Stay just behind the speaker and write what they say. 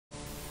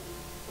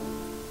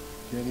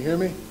Can you hear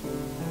me?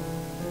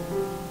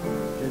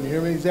 Can you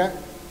hear me, Zach?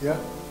 Yeah?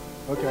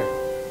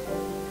 Okay.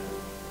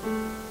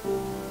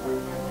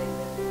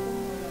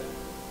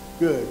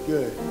 Good,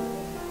 good.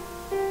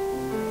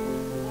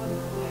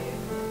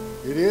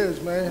 It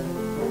is, man.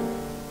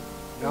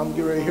 Now I'm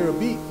getting ready to hear a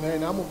beat,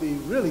 man. I'm going to be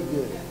really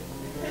good.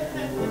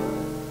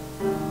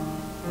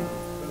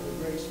 Brother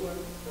Grace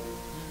Sweater.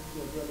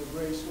 Brother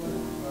Grace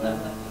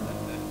Sweater.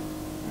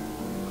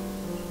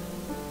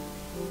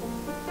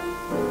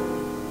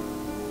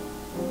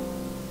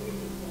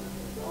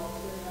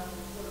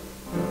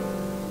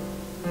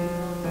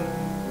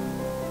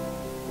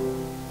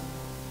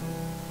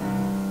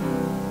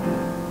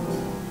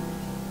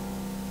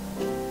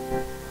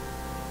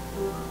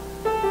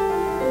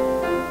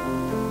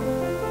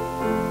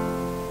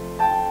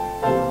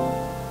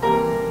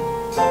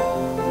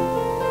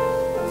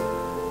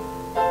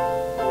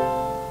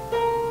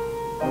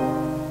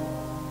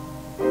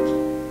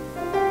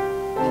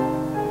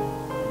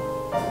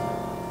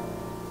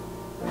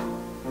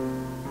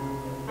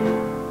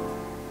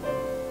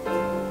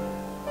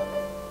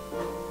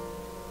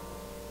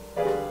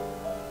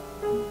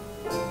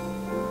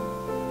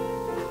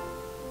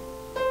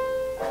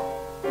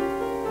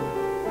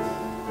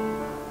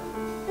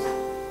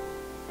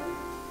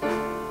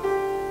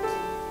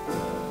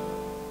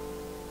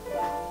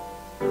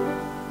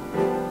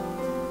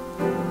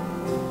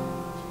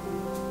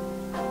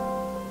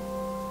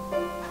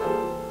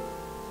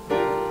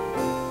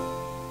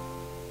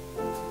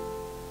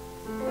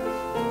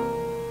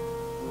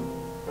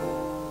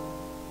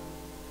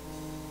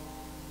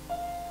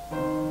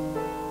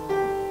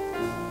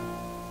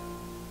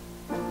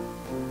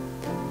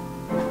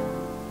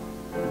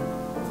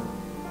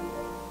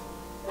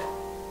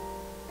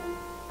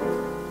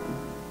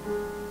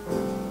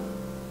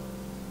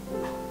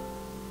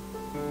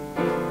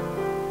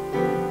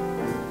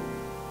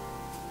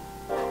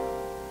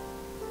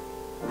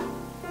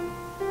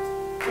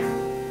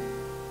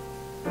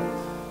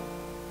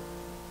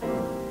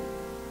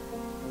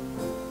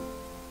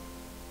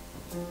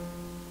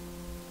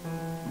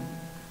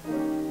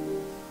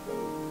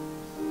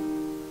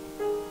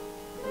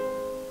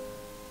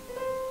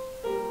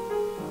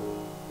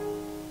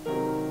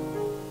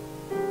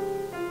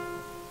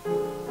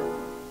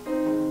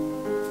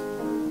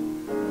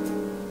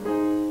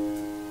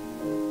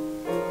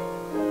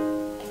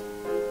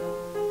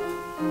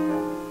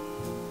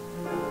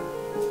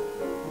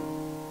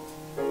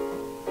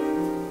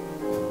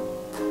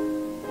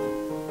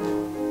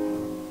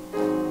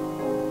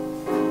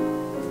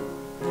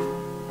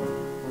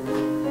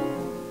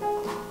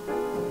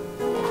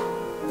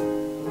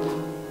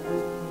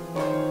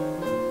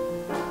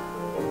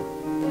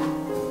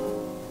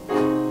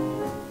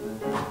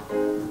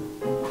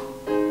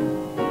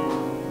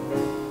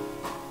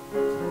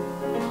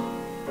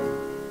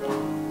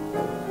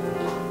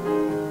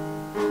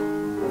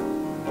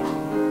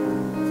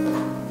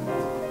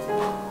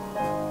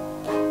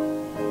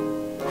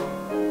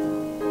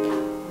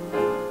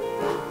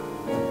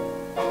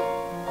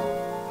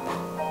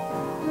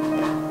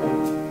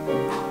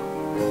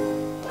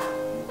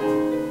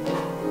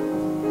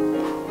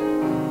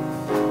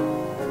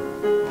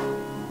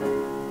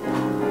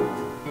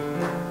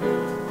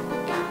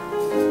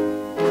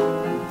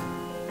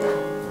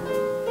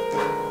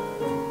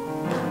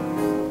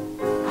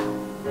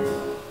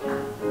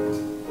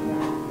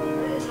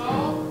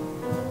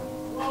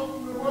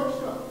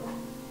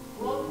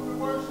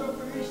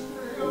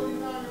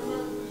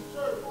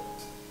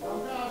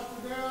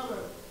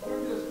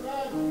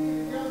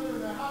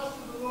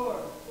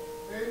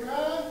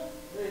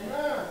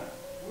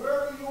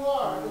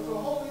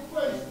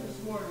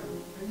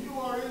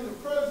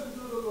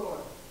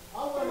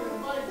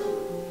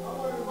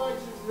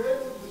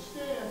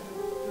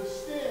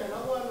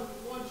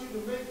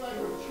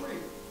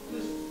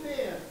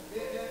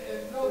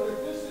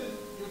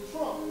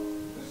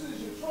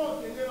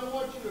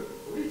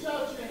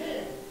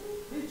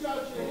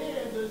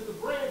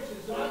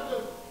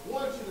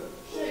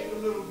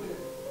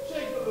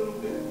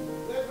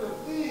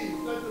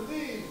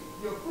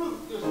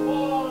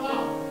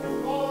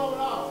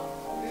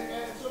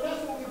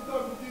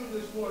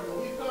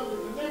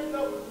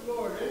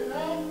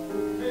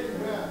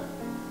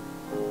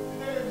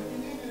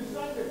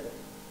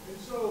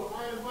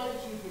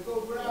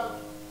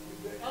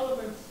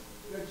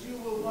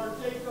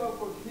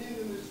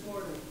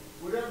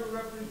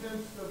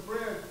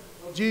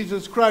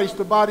 Jesus Christ,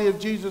 the body of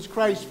Jesus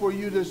Christ for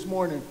you this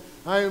morning.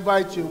 I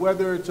invite you,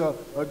 whether it's a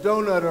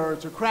donut or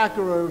it's a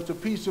cracker or it's a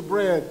piece of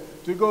bread,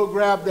 to go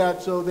grab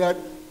that so that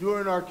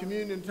during our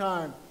communion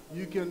time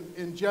you can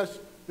ingest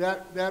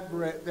that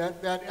bread,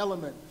 that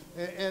element.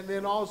 And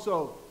then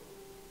also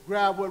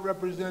grab what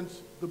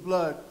represents the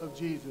blood of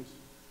Jesus.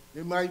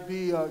 It might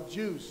be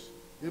juice.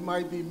 It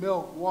might be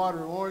milk,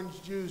 water,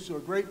 orange juice, or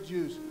grape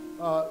juice.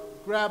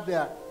 Grab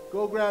that.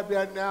 Go grab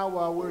that now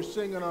while we're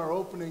singing our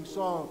opening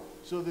song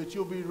so that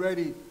you'll be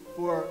ready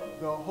for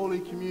the Holy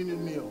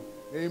Communion meal.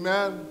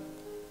 Amen.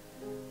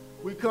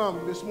 We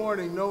come this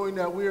morning knowing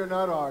that we are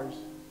not ours.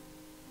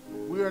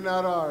 We are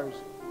not ours.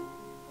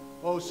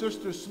 Oh,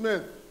 Sister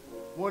Smith,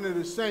 one of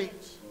the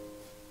saints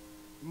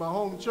in my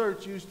home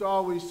church, used to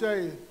always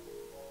say,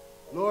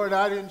 Lord,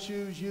 I didn't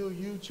choose you,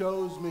 you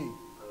chose me.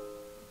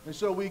 And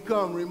so we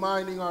come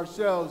reminding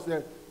ourselves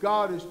that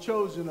God has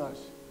chosen us.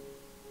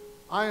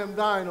 I am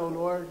thine, O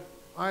Lord.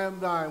 I am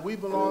thine. We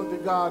belong to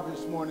God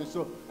this morning.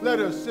 So let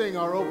us sing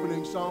our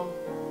opening song.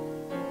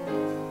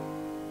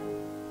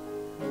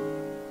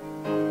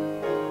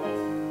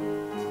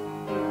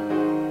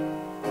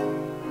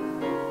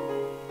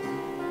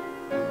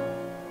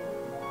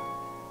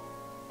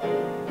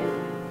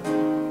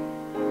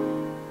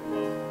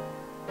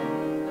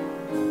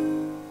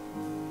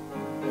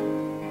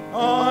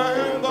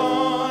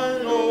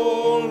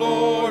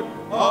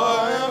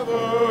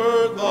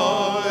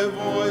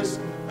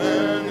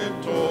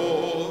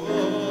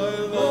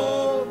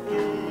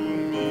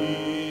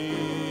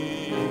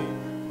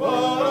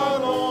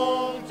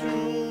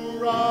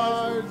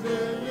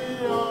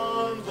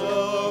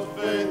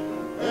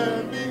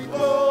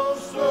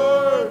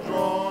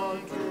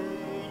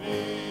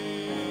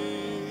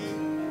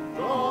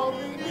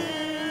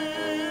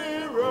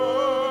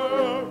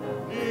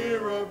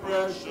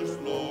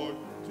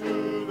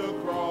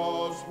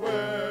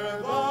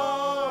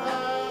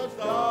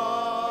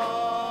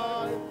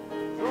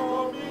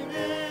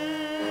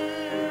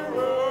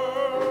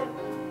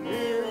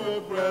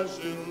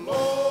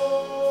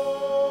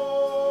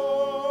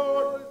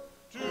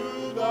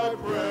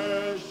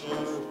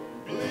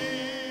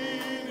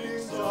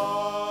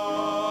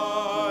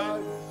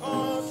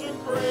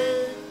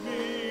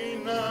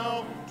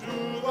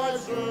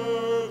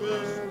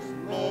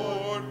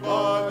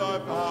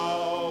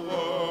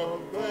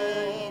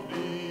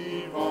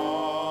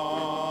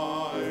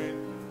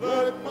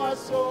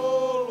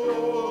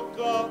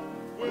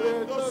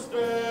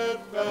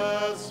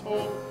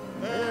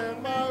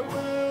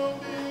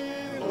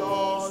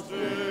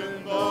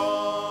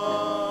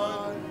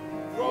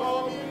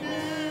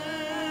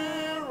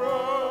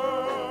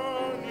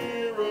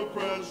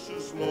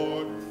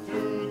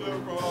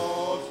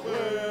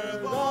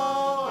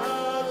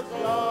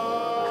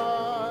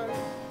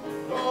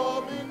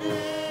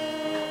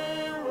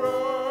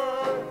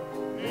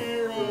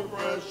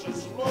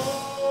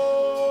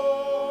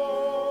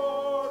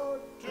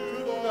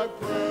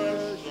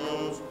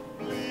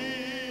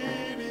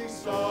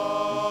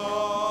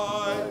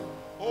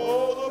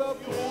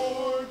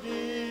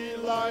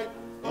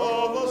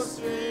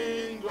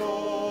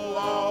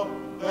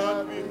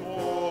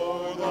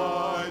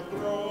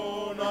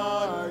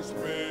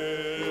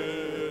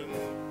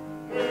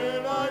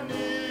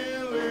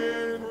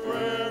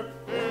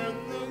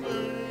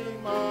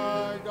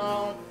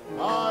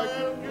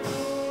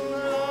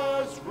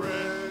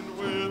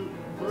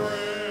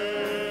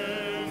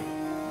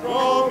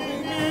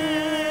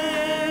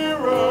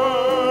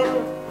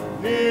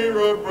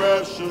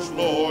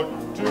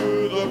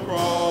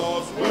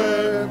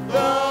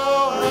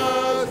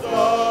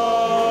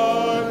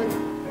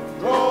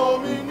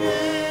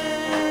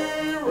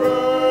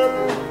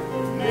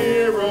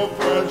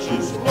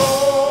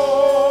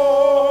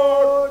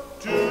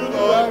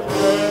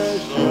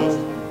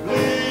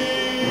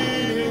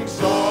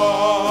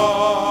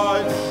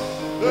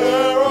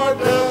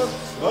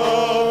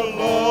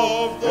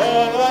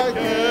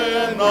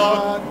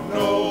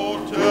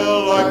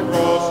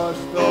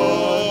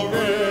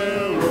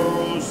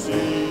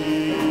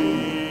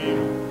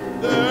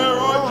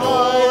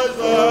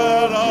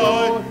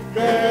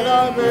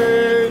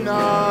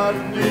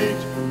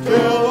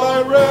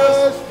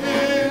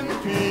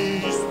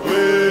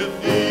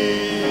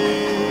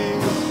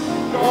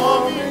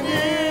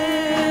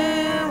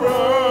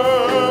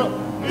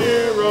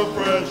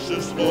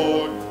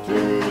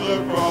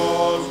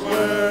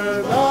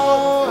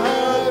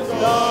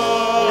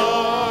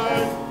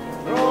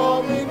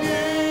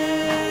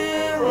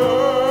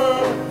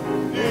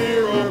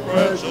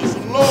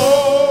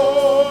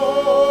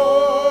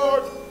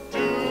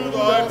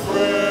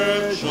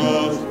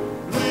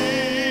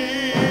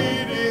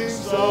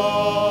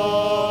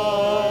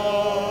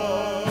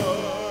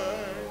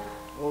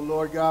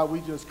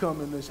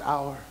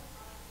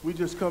 We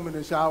just come in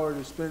this hour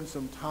to spend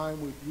some time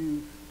with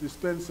you, to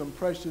spend some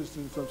precious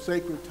and some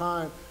sacred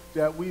time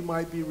that we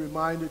might be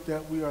reminded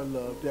that we are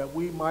loved, that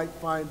we might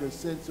find a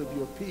sense of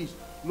your peace.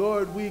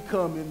 Lord, we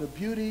come in the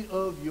beauty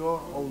of your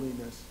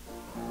holiness.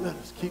 Let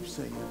us keep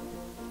singing.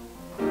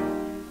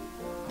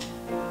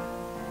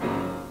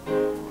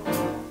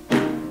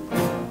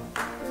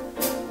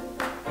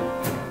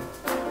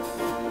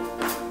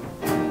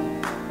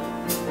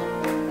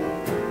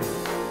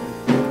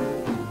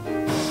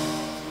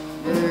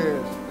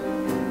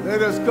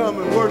 Let us come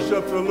and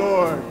worship the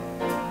Lord.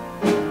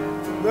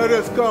 Let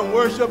us come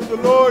worship the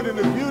Lord in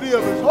the beauty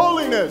of his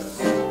holiness.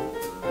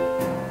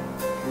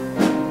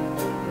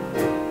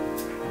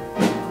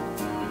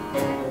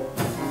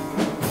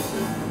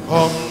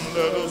 Come,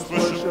 let us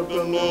worship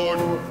the Lord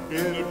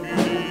in the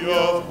beauty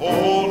of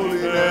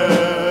holiness.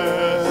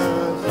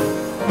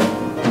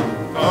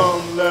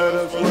 Come, let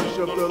us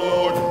worship the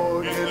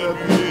Lord in the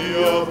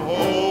beauty of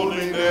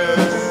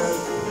holiness.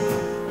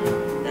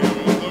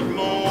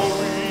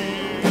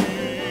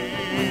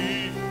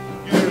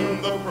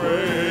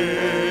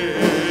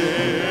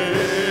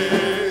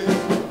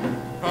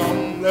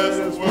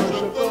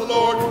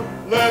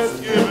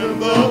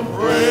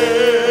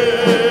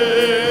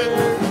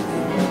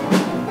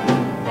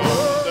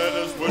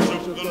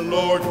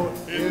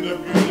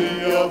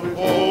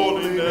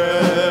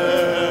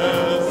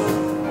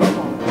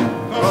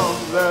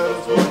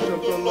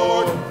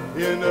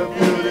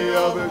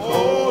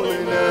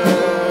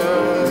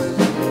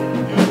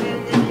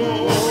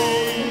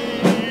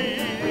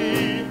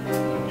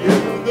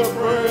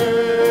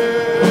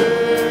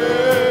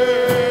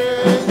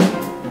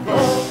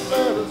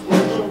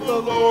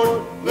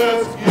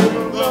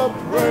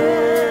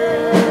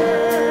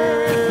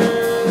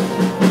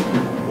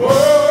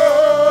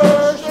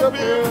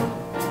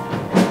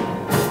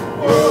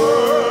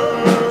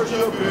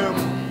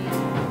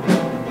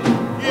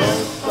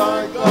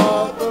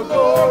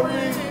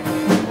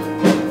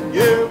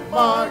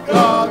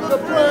 God the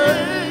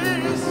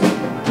praise.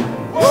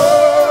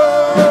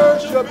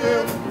 Worship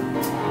him.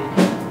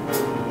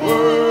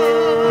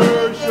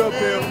 Worship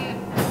him.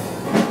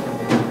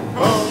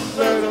 Come,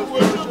 let us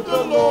worship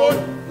the Lord.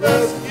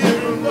 Let's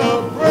give him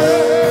the praise.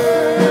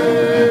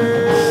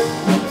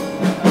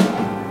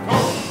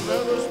 Come,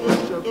 let us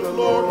worship the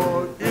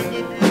Lord in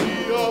the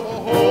beauty of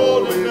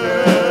holiness.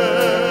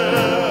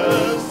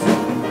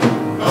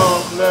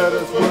 Come, let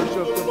us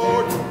worship the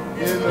Lord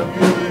in the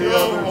beauty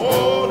of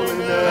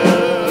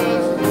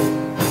holiness.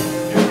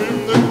 Give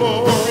him the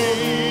glory.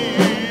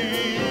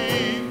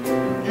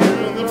 Give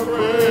him the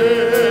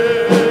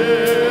praise.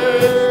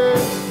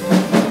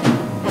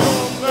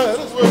 Come, let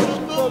us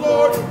worship the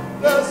Lord.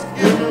 Let's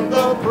give him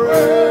the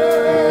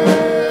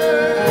praise.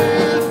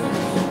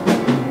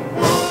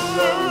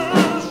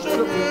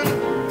 Worship him.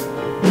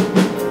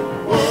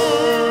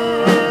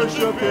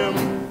 Worship him.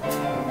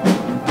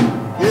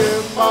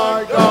 Give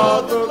my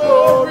God the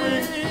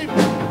glory.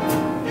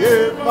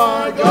 Give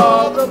my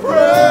God the praise.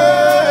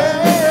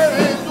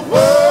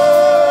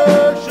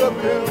 Worship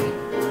him.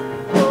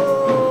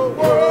 Oh,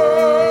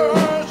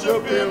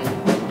 worship him.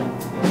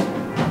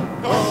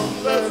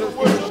 Come, let us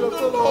worship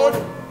the Lord.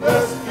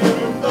 Let's give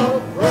him the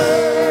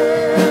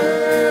praise.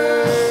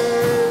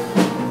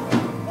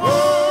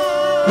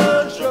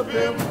 Worship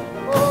him.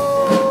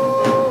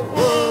 Oh,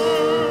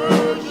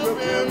 worship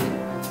him.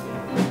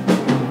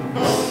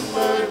 Come,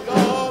 my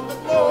God the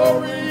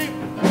glory.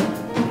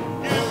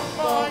 Give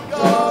my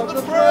God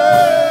the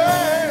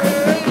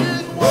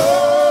praise.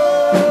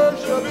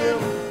 Worship him.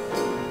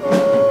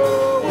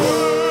 Oh,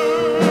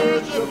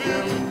 worship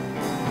him.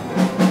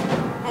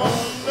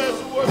 Come,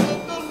 let's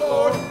worship the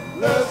Lord.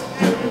 Let's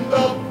give him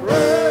the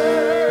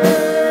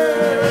praise.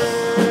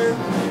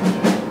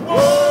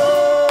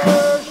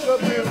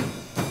 Worship him.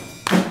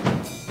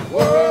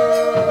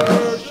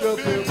 Worship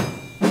him.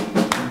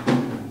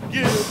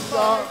 Give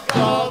my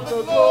God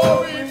the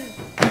glory.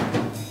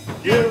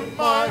 Give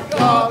my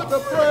God the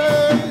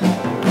praise.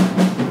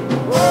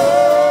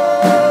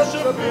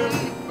 Worship him.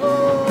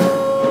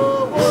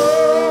 Oh,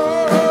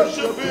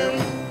 worship him.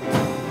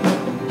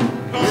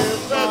 Come,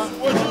 let's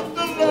worship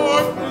the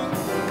Lord.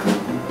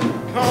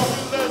 Come,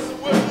 let's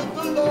worship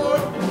the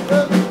Lord.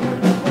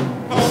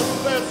 Come,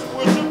 let's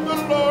worship the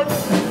Lord.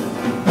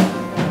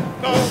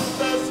 Come,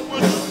 let's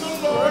worship the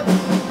Lord.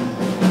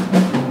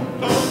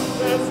 Come,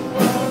 let's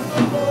worship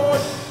the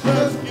Lord.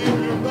 Let's give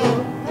him the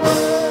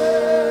praise.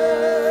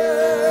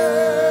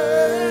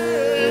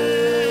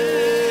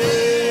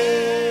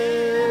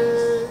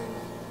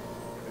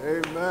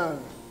 Amen.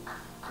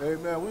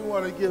 Amen. We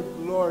want to give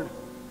the Lord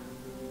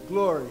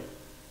glory.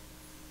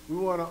 We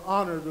want to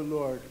honor the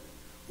Lord.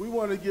 We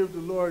want to give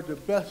the Lord the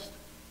best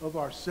of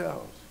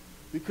ourselves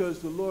because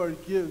the Lord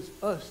gives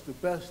us the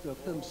best of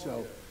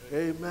himself.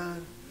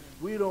 Amen.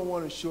 We don't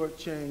want to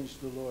shortchange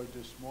the Lord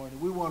this morning.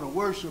 We want to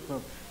worship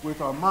him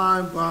with our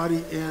mind,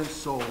 body, and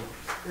soul.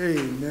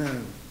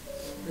 Amen.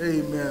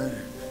 Amen.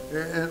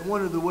 And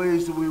one of the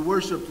ways that we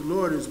worship the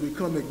Lord is we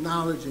come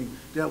acknowledging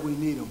that we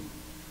need him.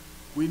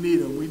 We need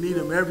him. We need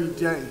him every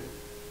day.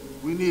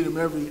 We need him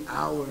every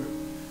hour.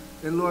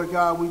 And Lord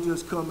God, we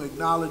just come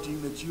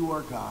acknowledging that you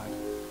are God.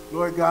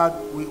 Lord God,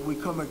 we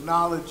come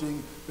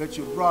acknowledging that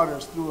you brought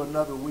us through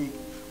another week.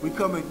 We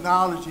come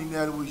acknowledging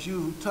that it was you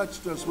who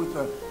touched us with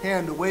a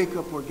hand to wake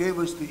up or gave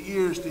us the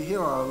ears to hear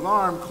our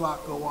alarm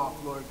clock go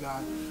off, Lord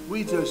God.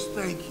 We just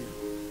thank you.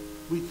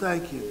 We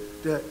thank you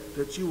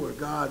that you are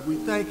God. We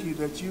thank you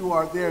that you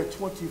are there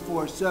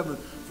 24/7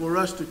 for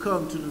us to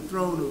come to the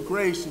throne of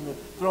grace and the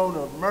throne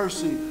of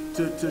mercy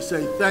to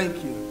say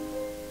thank you,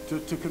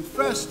 to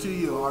confess to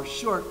you our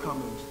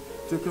shortcomings,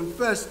 to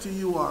confess to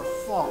you our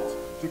faults,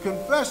 to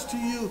confess to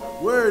you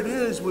where it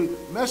is we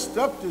messed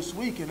up this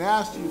week and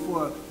asked you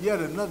for yet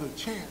another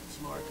chance,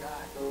 Lord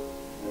God.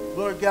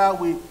 Lord God,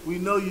 we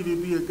know you to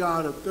be a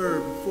God of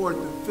third and fourth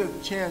and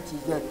fifth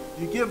chances, that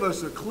you give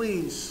us a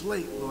clean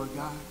slate, Lord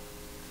God.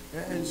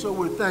 And so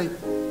we're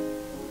thankful.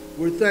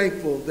 We're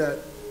thankful that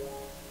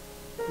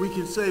we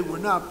can say we're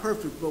not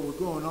perfect, but we're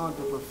going on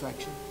to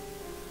perfection.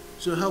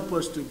 So help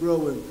us to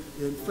grow in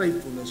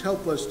faithfulness.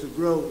 Help us to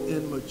grow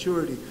in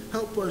maturity.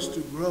 Help us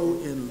to grow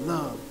in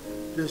love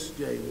this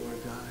day,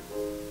 Lord God.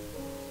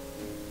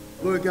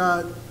 Lord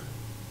God,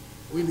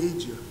 we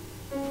need you.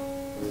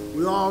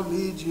 We all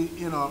need you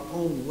in our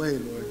own way,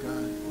 Lord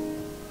God.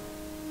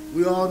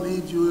 We all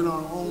need you in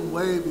our own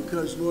way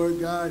because, Lord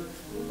God,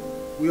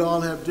 we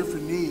all have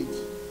different needs.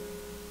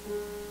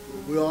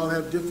 We all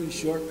have different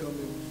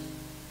shortcomings.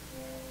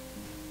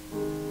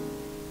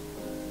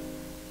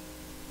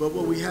 But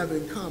what we have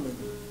in common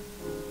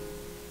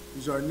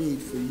is our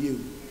need for you.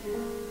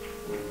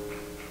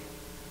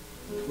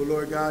 For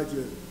Lord God,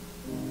 you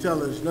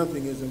tell us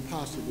nothing is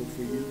impossible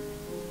for you.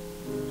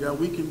 That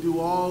we can do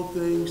all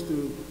things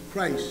through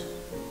Christ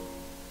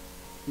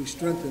who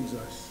strengthens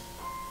us.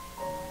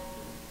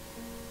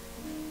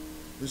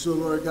 And so,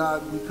 Lord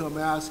God, we come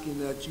asking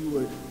that you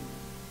would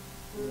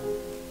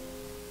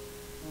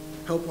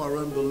help our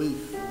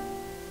unbelief,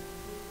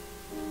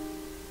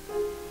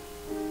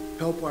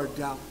 help our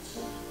doubts,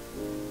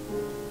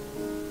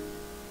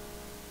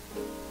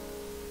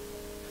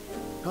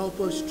 Help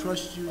us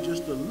trust you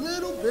just a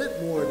little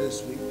bit more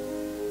this week.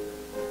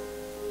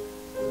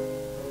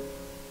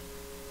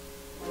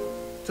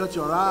 Touch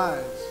our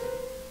eyes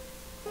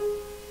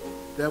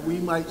that we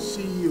might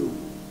see you.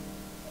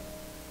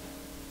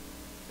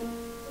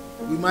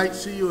 We might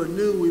see you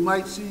anew. We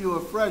might see you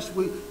afresh.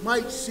 We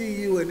might see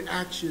you in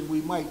action. We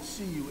might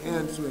see you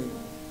answering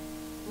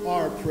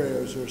our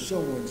prayers or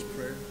someone's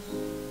prayers.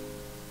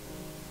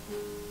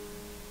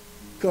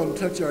 Come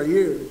touch our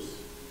ears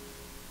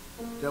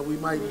that we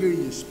might hear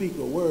you speak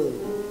a word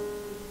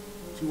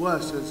to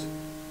us as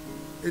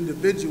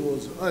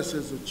individuals, us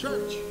as a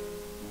church,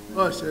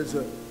 us as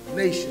a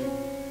nation.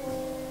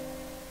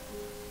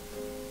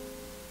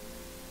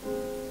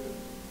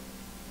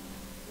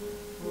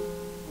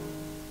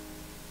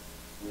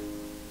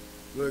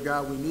 Lord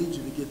God, we need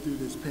you to get through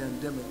this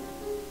pandemic.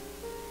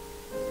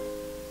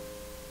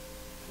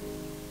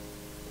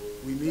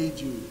 We need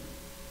you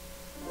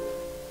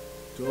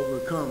to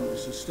overcome the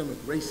systemic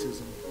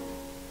racism.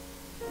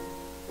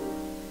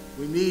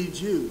 We need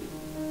you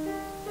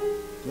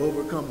to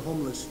overcome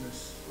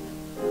homelessness.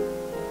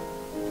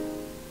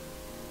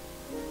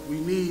 We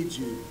need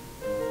you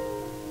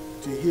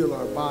to heal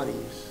our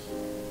bodies,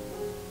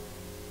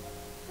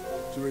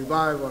 to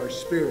revive our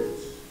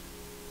spirits.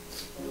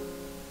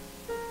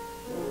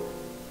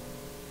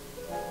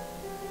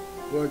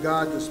 Lord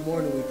God, this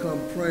morning we come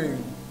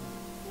praying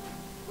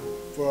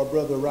for our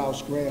brother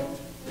Rouse Grant.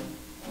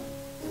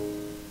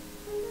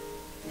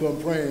 Come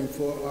praying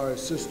for our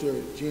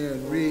sister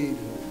Jan Reed,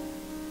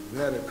 who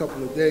had a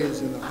couple of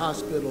days in the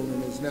hospital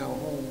and is now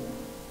home.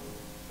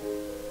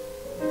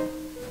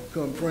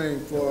 Come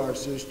praying for our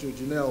sister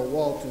Janelle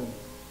Walton,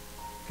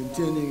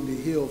 continuing to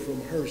heal from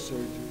her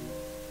surgery.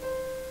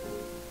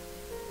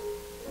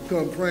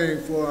 Come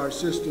praying for our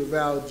sister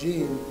Val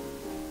Jean.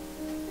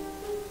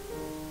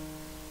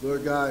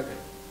 Lord God,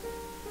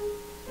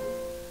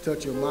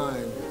 touch her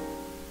mind,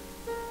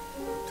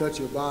 touch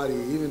her body,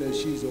 even as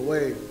she's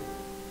away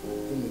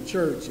from the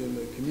church and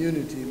the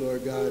community,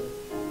 Lord God.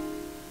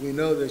 We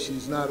know that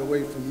she's not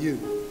away from you.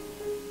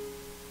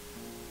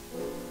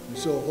 And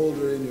so hold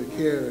her in your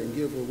care and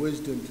give her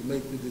wisdom to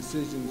make the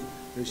decisions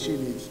that she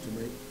needs to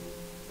make.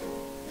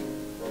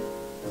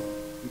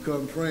 We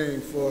come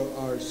praying for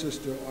our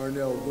sister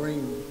Arnell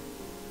Green.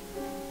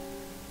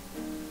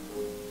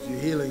 Your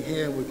healing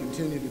hand will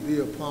continue to be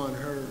upon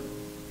her.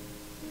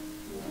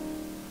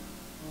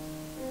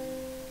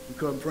 We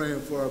come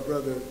praying for our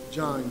brother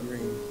John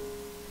Green.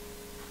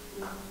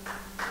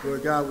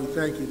 Lord God, we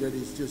thank you that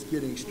he's just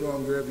getting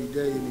stronger every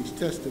day and he's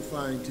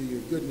testifying to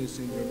your goodness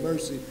and your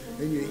mercy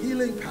and your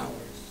healing powers.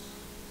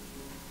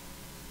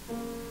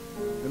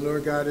 And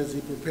Lord God, as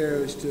he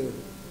prepares to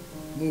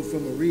move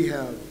from a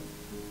rehab,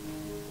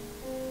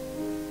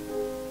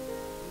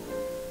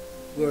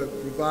 Lord,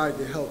 provide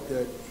the help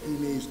that he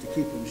needs to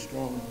keep him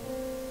strong.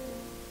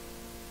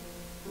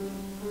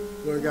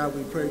 Lord God,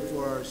 we pray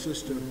for our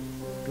sister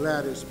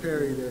Gladys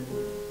Perry that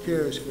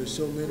cares for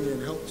so many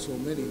and helps so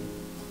many.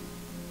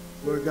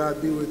 Lord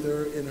God, be with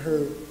her in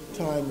her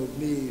time of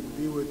need.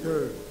 Be with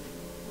her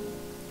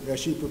as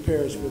she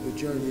prepares for the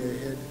journey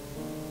ahead.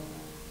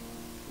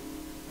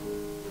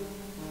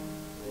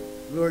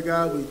 Lord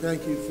God, we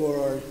thank you for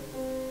our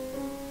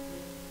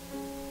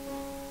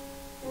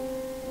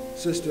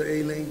Sister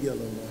Aileen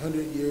Gillum,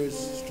 100 years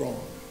strong.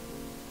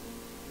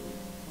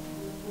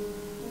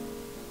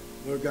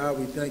 Lord God,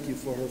 we thank you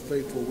for her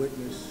faithful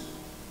witness.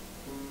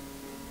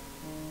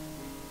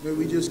 May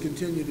we just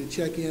continue to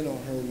check in on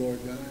her, Lord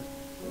God,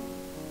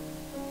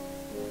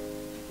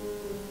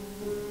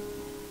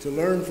 to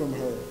learn from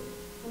her.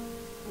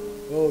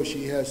 Oh,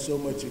 she has so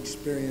much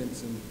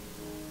experience and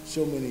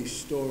so many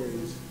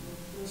stories,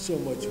 so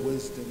much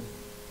wisdom.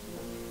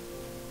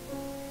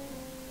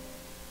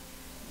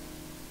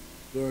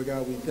 Lord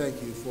God, we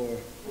thank you for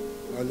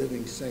our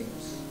living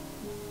saints.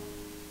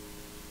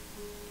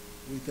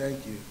 We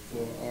thank you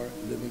for our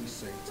living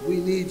saints. We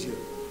need you.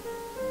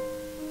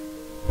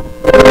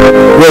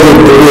 Whether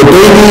we're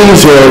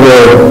babies or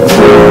we're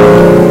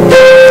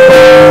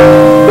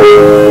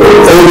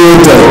older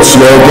adults,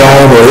 Lord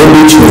God, or in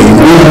between,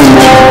 we need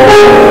you.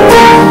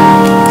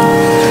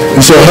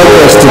 And so help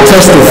us to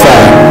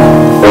testify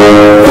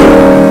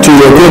to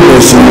your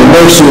goodness and your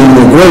mercy and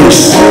your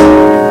grace,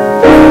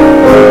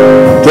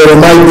 that it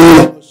might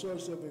be a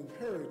source of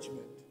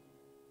encouragement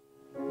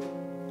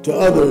to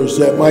others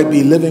that might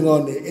be living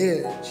on the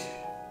edge,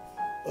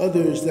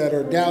 others that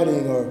are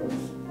doubting or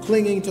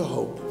clinging to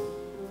hope.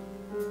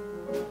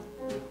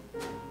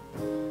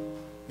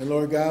 And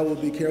Lord God, we'll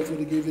be careful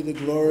to give you the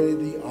glory,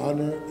 the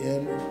honor,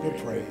 and the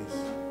praise.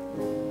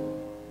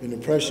 In the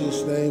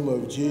precious name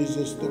of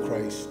Jesus the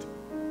Christ,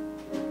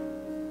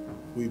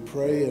 we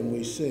pray and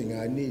we sing,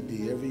 I need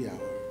thee every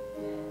hour.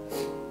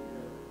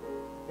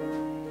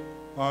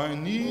 I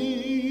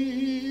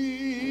need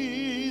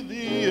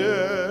thee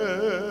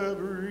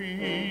every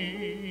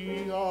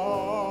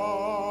hour,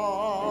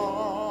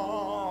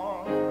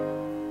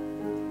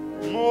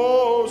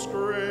 most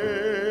gracious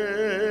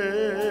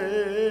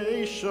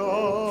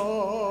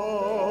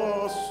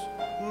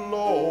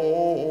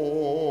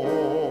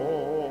Lord.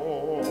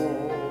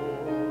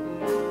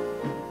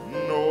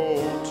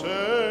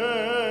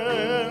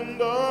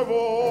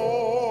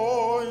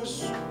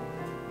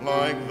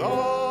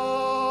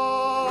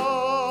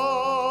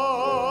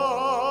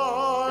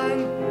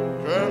 mind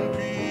can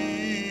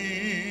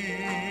peace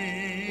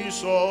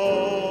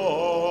afford.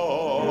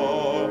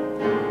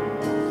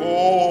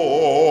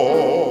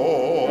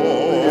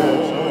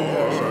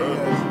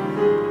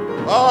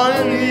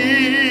 I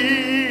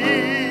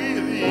need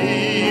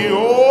thee,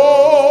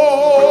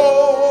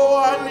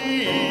 oh, I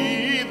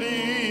need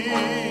thee.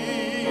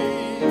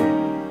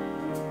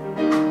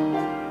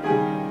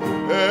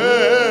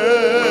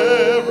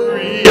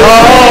 Every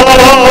hour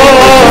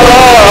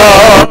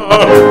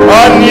I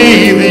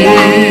need thee.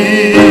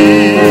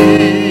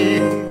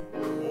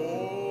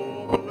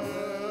 Oh,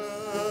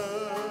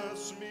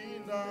 bless me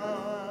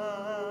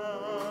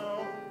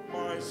now,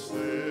 my Savior.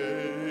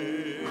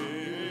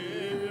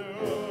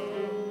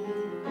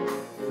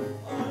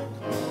 I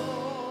come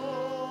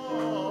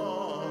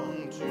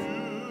to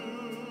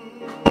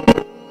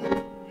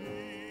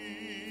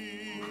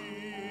thee.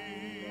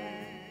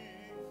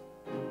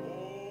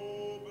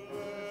 Oh,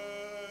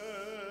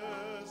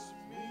 bless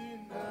me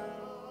now,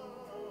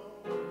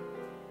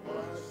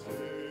 my Savior.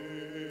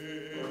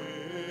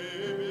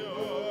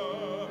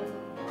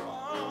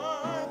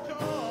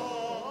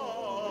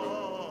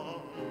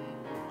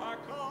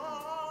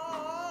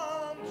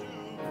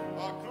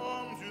 I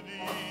come to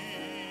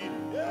thee.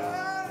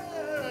 Yeah.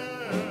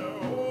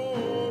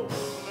 Oh,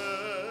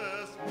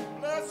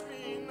 bless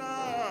me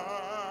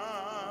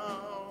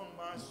now,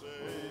 my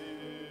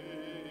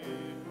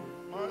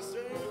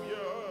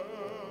Savior.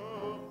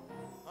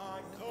 I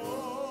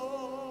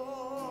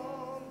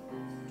come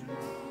to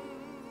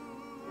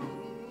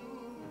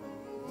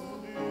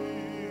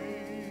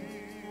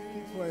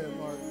Keep playing,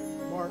 Mark.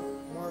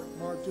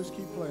 Mark, just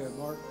keep playing,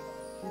 Mark.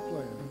 Keep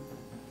playing.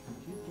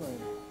 Keep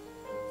playing.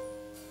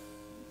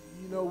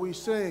 You know, we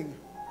sing,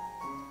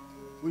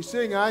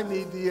 I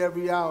need thee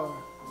every hour.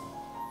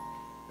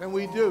 And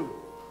we do.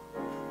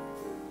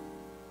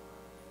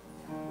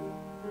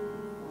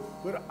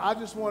 But I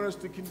just want us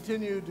to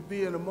continue to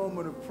be in a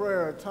moment of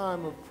prayer, a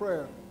time of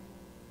prayer.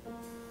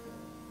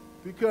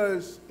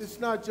 Because it's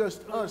not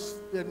just us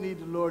that need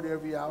the Lord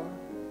every hour.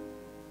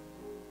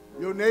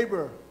 Your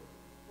neighbor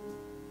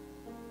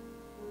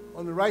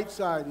on the right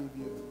side of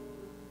you,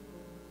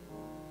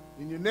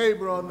 and your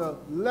neighbor on the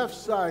left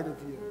side of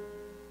you,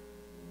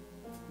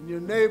 and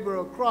your neighbor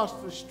across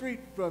the street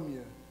from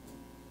you,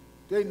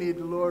 they need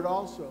the Lord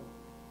also.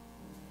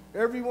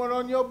 Everyone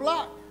on your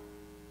block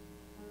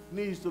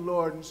needs the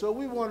Lord. And so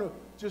we want to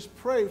just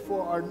pray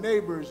for our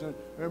neighbors and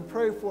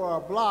pray for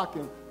our block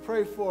and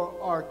pray for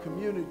our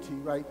community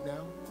right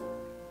now.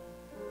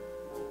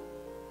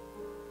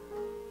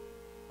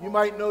 You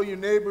might know your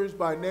neighbors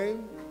by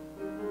name.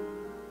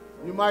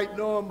 You might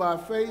know them by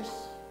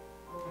face.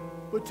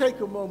 But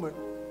take a moment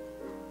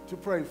to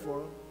pray for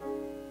them.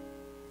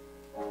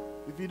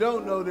 If you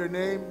don't know their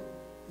name,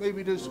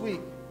 maybe this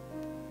week,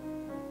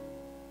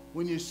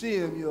 when you see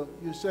them,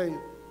 you'll say,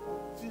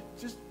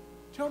 just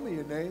tell me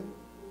your name,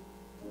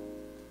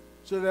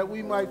 so that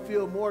we might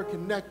feel more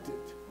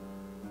connected.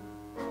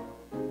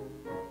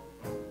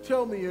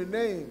 Tell me your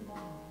name,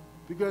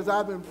 because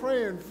I've been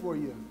praying for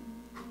you.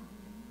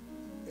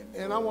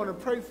 And I want to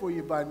pray for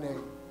you by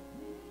name.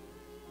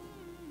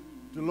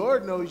 The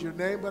Lord knows your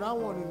name, but I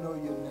want to know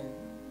your name.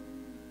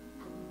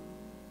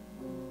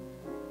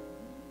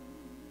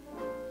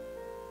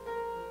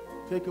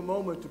 Take a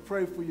moment to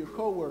pray for your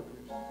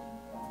coworkers.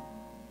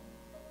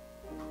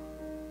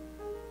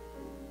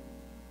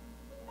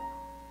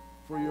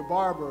 For your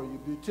barber, your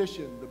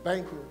beautician, the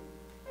banker,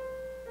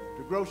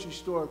 the grocery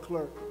store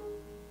clerk.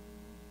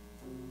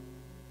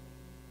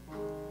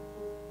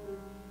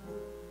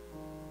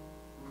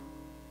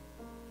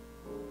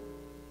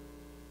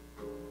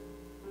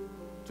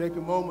 Take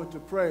a moment to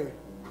pray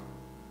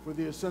for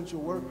the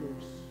essential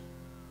workers,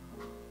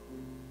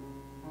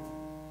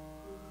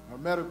 our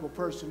medical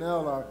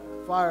personnel, our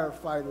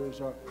firefighters,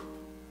 our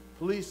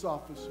police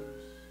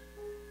officers.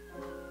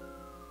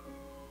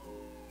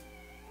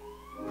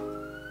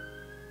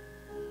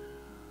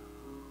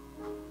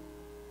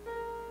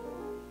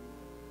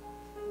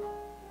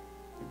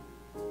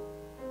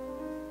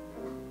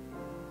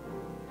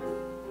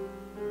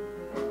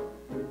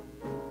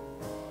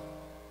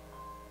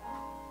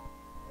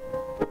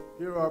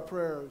 Hear our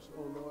prayers,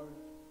 O Lord.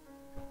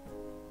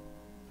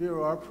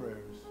 Hear our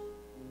prayers.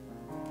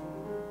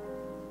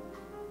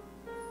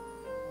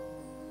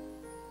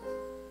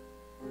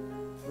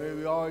 May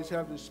we always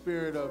have the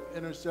spirit of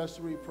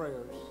intercessory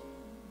prayers,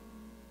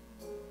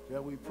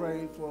 that we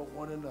pray for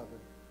one another.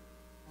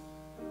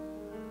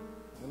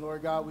 And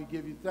Lord God, we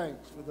give you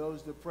thanks for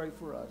those that pray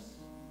for us.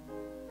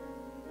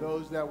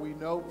 Those that we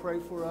know pray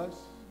for us,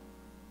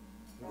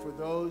 and for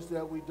those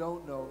that we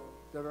don't know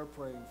that are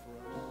praying for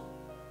us.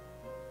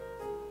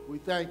 We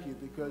thank you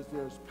because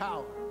there's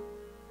power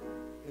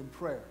in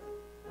prayer.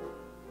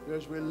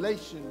 There's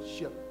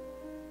relationship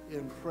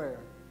in prayer.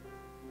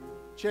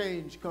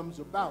 Change comes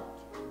about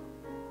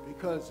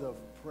because of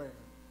prayer.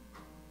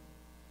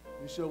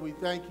 And so we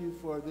thank you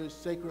for this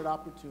sacred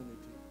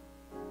opportunity.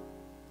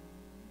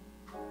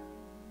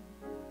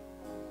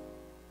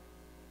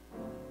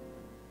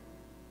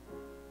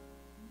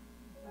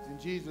 In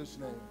Jesus'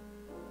 name,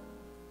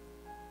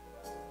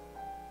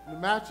 In the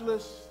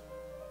matchless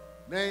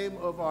name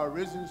of our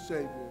risen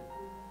Savior,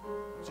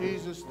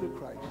 Jesus the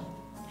Christ,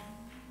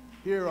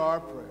 hear our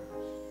prayers.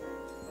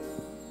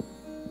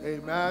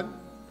 Amen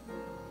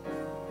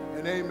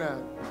and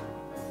amen.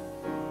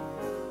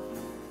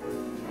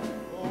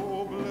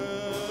 Oh,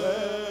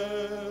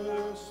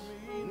 bless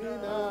me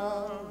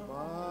now,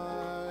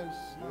 my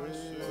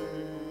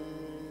Savior.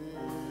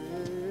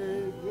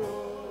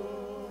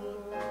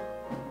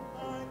 I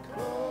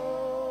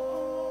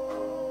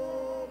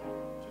come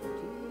to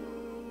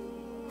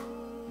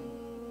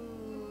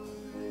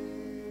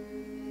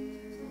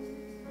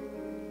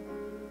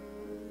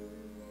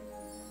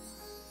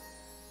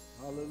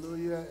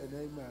Hallelujah and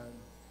amen.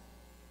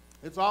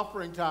 It's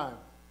offering time.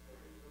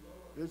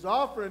 It's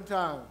offering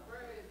time.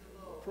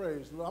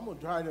 Praise the Lord. I'm going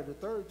to try it a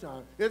third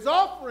time. It's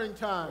offering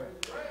time.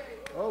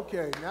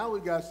 Okay, now we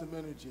got some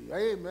energy.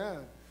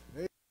 Amen.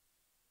 Amen.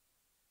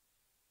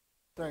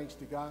 Thanks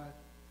to God.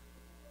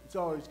 It's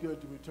always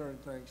good to return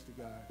thanks to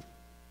God.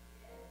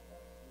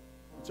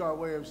 It's our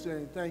way of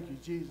saying thank you,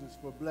 Jesus,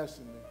 for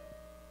blessing me.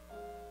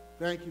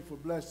 Thank you for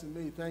blessing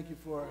me. Thank you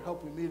for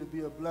helping me to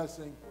be a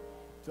blessing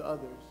to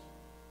others.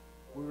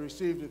 We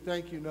received a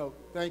thank you note.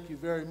 Thank you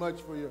very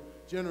much for your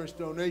generous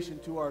donation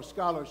to our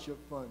scholarship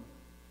fund.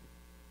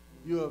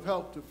 You have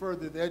helped to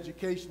further the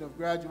education of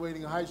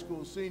graduating high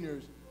school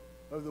seniors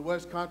of the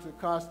West Contra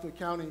Costa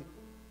County,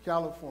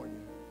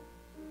 California.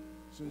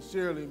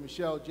 Sincerely,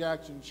 Michelle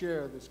Jackson,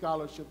 Chair of the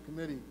Scholarship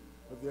Committee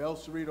of the El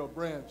Cerrito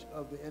branch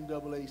of the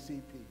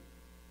NAACP.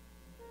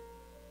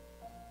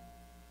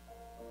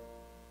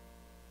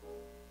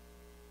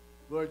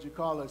 Lord, you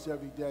call us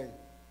every day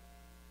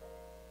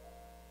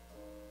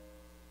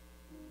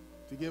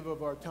to give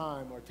of our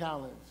time, our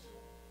talents,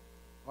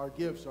 our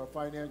gifts, our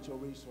financial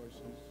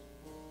resources.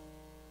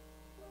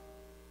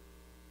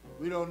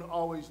 We don't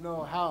always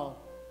know how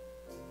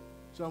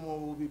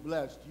someone will be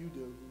blessed. You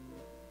do.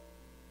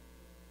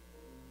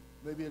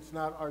 Maybe it's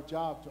not our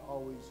job to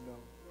always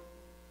know,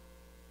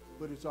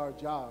 but it's our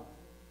job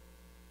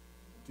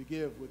to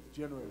give with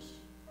generous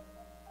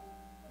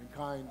and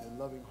kind and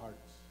loving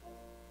hearts.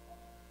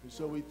 And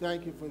so we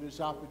thank you for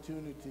this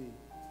opportunity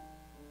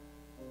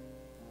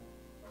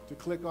to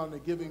click on the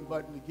giving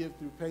button to give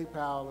through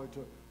PayPal or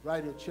to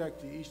write a check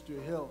to Easter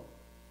Hill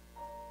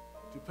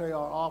to pay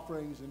our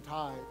offerings and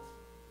tithes.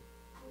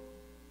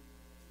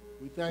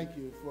 We thank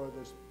you for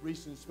this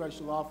recent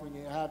special offering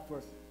you had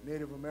for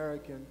Native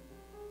American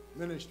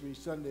Ministry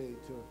Sunday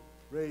to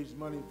raise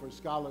money for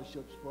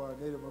scholarships for our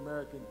Native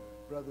American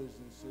brothers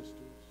and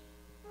sisters.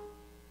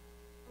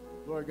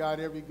 Lord God,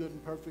 every good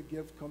and perfect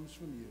gift comes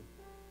from you.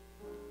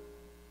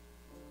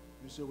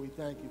 And so we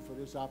thank you for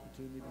this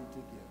opportunity to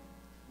give.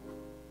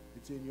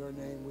 It's in your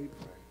name we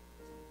pray.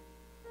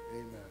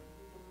 Amen.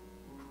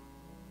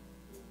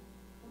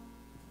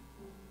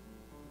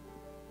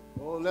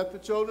 Oh, let the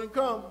children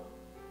come.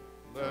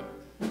 Let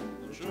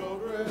the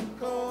children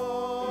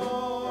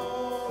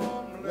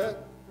come.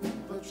 Let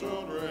the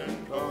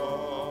children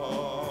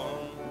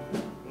come.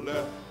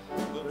 Let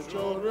the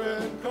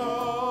children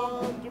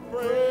come to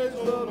praise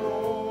the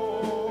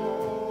Lord.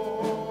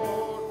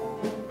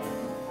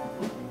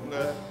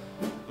 Let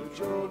the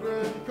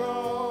children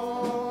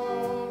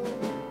come.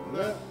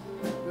 Let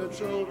the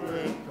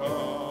children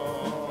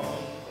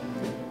come.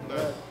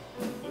 Let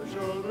the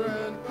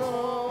children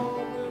come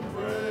and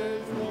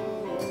praise the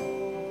Lord.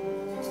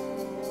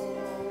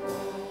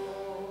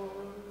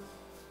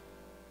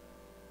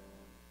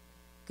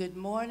 Good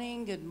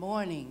morning, good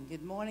morning.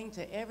 Good morning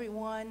to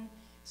everyone,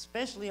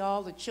 especially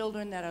all the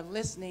children that are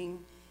listening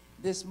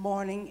this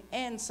morning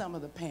and some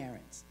of the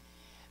parents.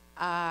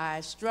 I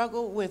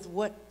struggled with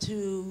what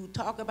to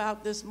talk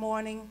about this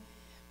morning,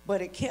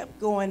 but it kept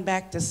going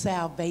back to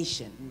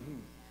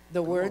salvation,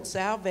 the word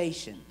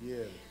salvation.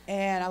 Yes.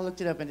 And I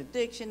looked it up in the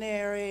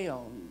dictionary,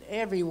 on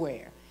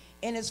everywhere.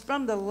 And it's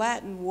from the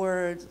Latin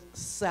word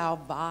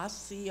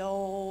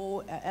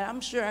salvatio, and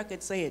I'm sure I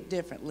could say it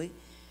differently,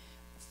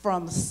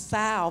 from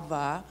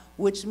salva,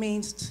 which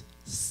means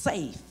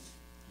safe,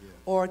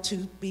 or to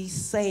be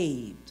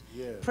saved,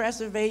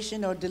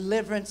 preservation or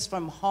deliverance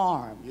from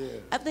harm.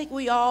 I think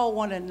we all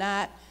want to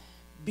not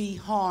be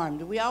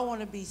harmed. We all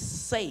want to be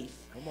safe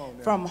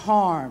from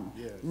harm,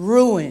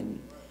 ruin.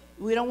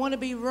 We don't want to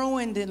be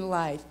ruined in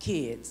life,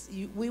 kids.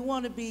 We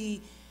want to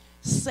be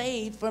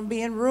saved from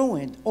being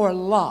ruined or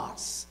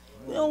lost.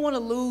 We don't want to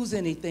lose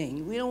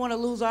anything. We don't want to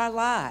lose our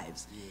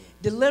lives.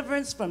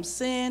 Deliverance from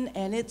sin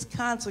and its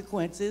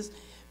consequences,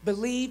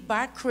 believed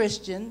by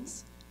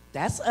Christians,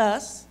 that's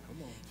us,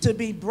 to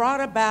be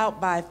brought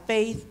about by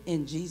faith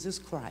in Jesus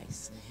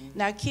Christ.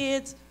 Now,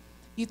 kids,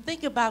 you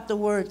think about the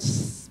word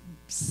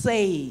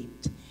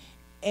saved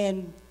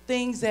and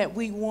things that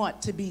we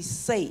want to be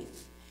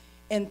safe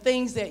and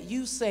things that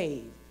you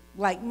save,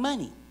 like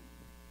money.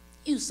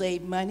 You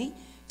save money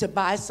to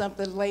buy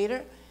something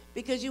later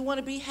because you want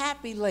to be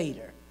happy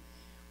later.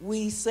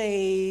 We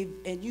save,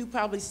 and you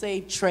probably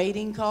save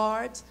trading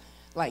cards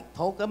like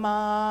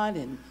Pokemon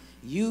and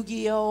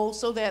Yu-Gi-Oh,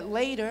 so that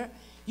later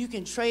you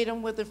can trade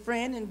them with a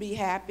friend and be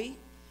happy.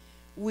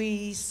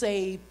 We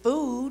save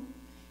food.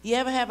 You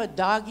ever have a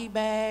doggy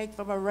bag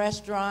from a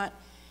restaurant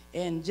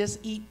and just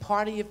eat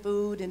part of your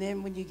food, and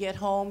then when you get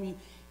home,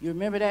 you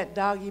remember that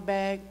doggy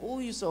bag? Oh,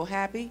 you're so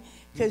happy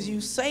because you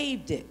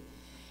saved it.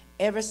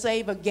 Ever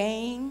save a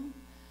game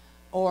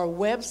or a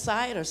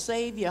website or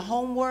save your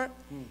homework?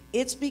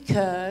 It's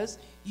because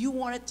you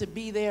want it to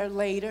be there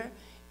later,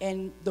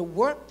 and the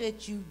work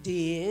that you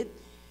did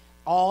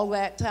all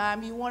that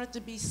time, you want it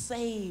to be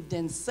saved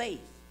and safe.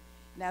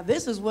 Now,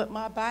 this is what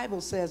my Bible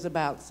says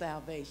about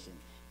salvation.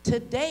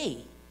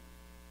 Today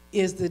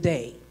is the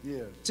day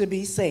to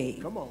be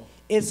saved. Come on.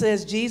 It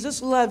says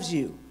Jesus loves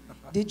you.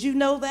 Did you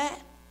know that?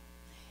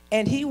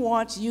 And he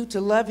wants you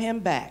to love him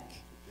back.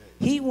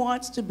 He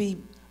wants to be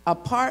a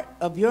part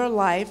of your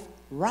life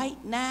right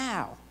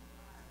now.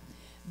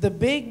 The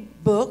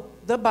big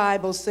book, the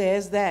Bible,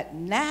 says that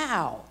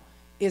now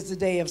is the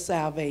day of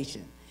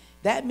salvation.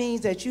 That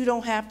means that you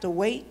don't have to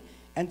wait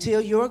until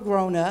you're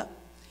grown up.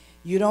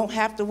 You don't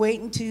have to wait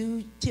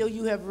until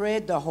you have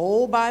read the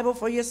whole Bible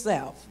for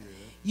yourself. Yeah.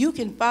 You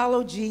can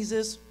follow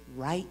Jesus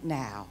right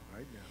now.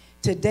 Right now.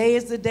 Today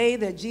is the day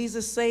that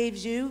Jesus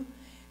saves you.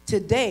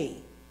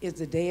 Today is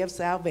the day of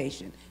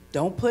salvation.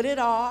 Don't put it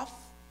off.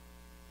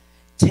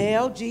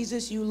 Tell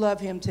Jesus you love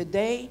him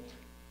today,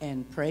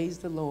 and praise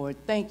the Lord.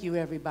 Thank you,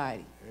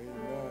 everybody.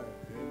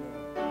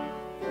 Amen.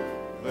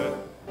 Amen.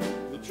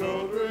 Let the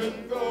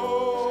children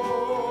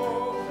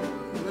go.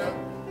 Let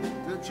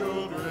the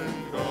children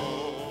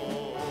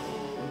go.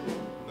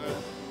 Let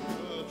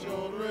the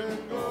children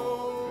go.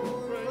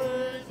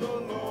 Praise the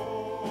Lord.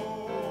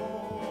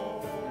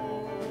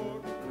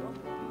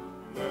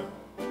 Let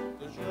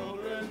the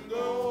children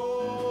go.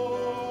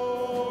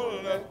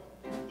 Let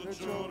the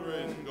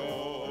children go.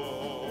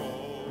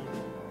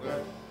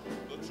 Let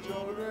the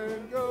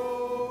children go.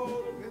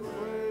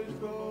 Praise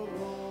the Lord.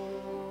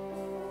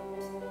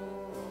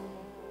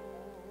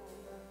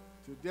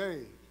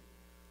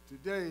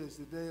 Today is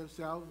the day of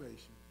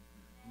salvation.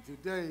 And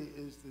today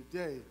is the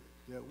day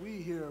that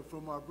we hear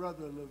from our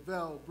brother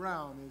Lavelle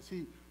Brown as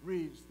he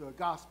reads the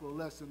gospel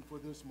lesson for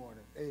this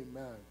morning.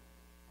 Amen.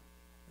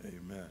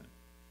 Amen.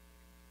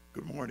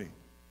 Good morning.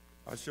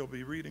 I shall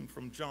be reading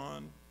from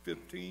John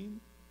 15,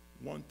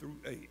 1 through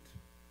 8,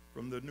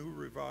 from the New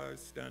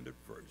Revised Standard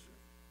Version.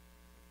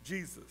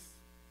 Jesus,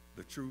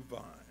 the true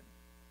vine.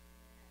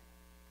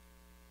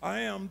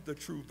 I am the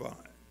true vine,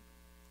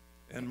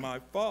 and my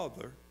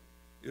Father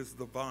is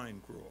the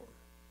vine grower.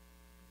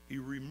 He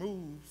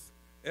removes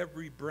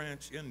every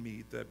branch in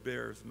me that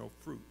bears no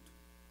fruit.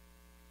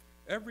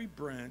 Every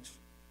branch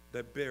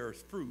that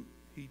bears fruit,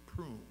 he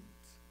prunes,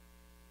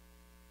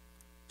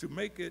 to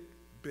make it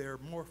bear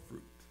more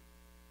fruit.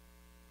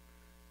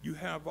 You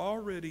have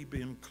already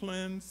been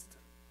cleansed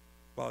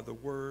by the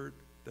word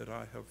that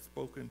I have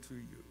spoken to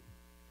you.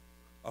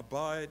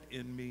 Abide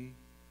in me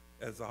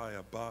as I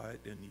abide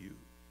in you.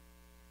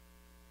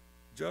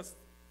 Just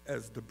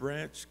as the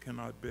branch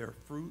cannot bear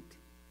fruit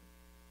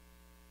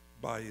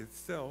by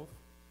itself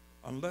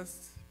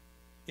unless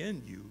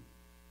in you,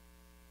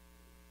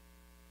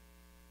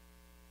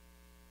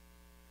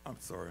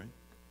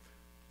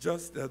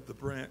 just as the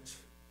branch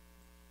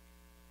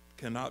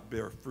cannot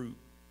bear fruit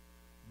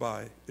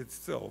by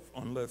itself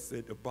unless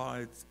it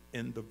abides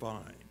in the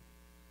vine,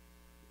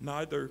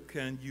 neither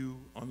can you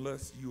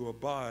unless you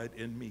abide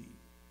in me.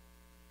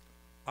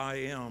 I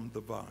am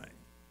the vine.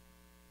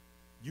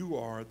 You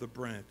are the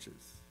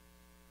branches.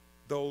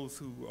 Those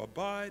who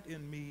abide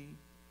in me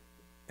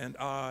and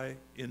I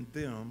in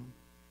them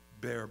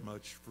bear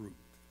much fruit.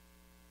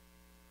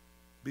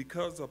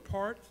 Because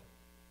apart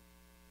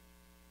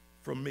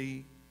from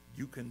me,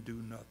 you can do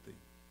nothing.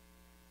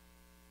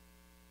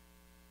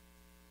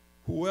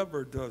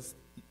 Whoever does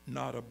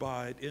not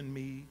abide in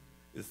me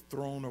is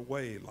thrown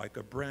away like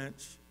a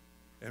branch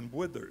and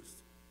withers.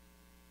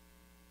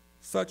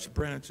 Such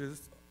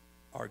branches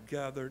are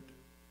gathered,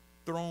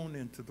 thrown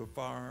into the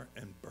fire,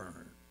 and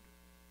burned.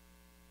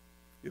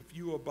 If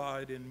you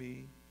abide in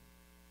me,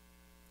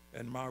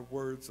 and my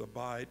words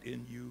abide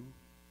in you,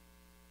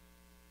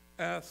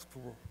 ask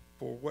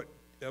for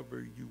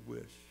whatever you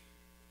wish,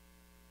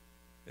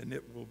 and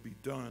it will be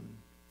done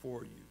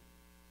for you.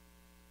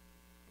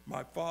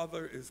 My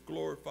Father is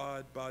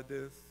glorified by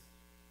this,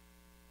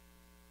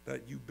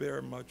 that you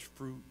bear much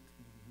fruit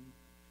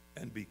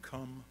and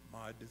become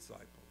my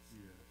disciples.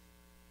 Yes.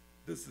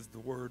 This is the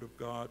word of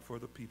God for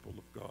the people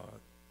of God.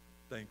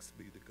 Thanks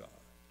be to God.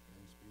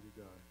 Thanks be to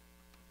God.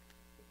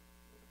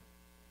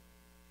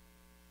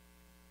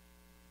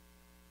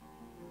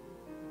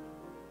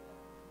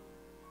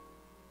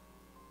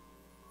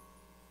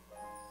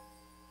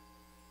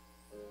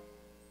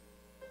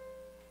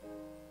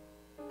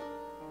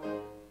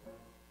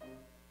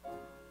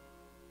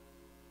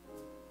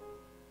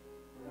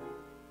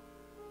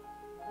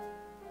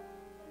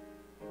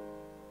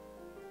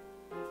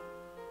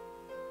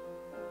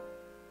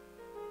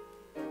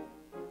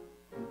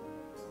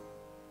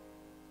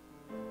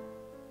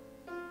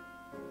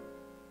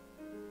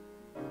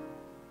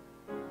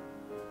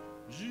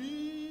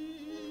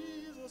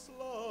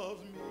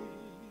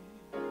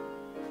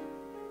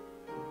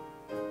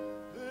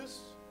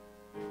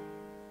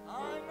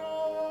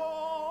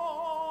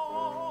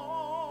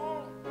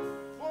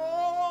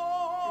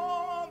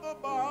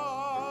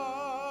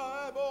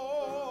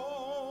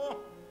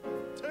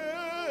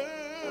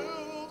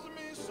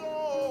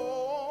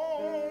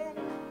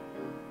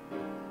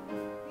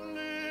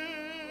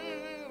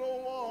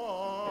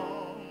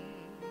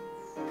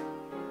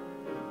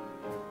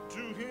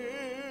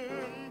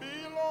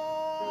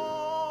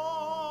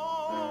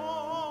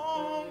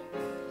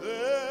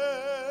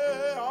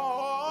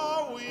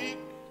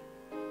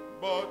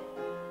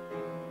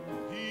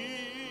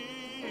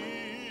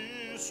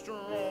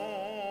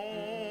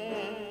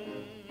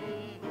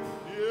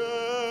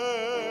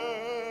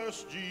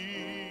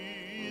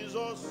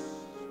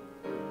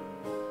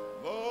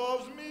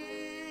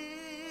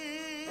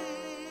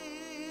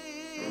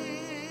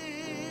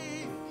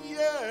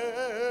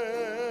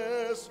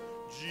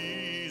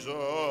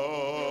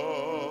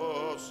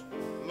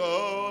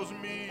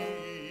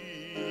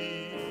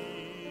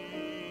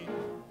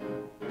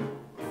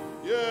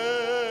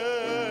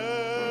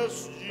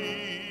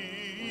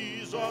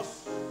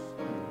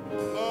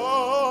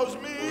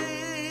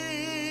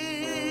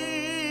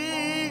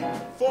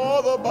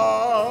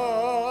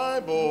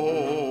 Bible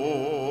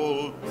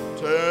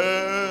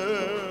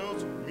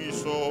tells me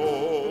so.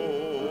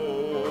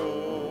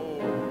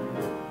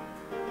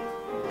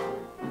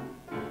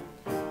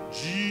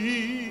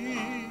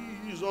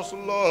 Jesus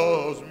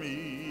loves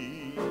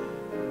me.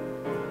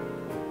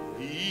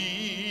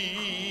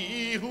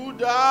 He who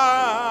died,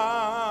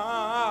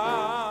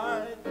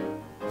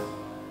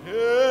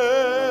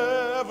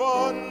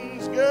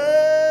 heaven's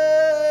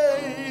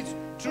gates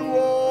to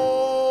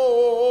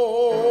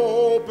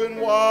open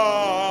wide.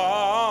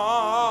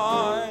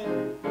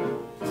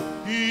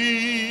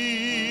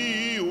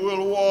 He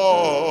will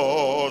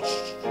wash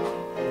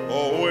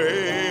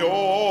away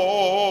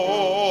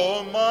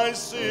all my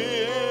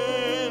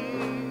sin.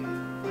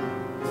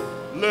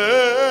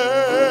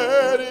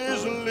 Let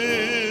his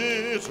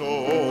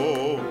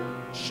little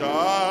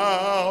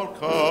child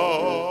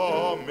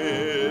come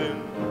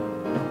in.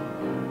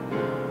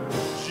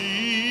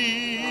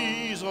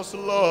 Jesus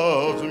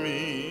loves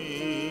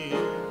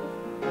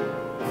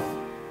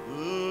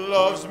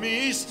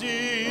me still,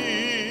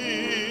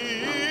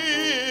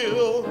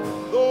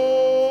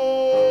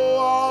 though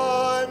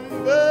I'm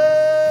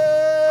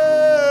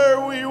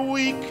very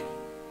weak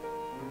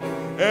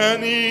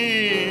and ill.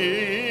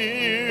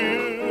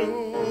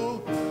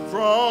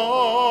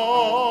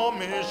 From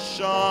his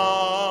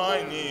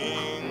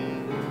shining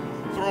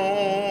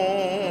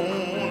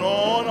throne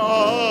on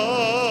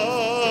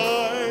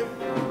high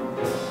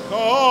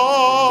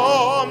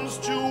comes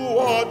to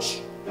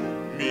watch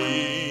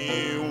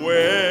me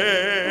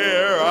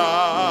where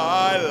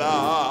I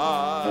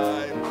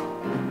lie.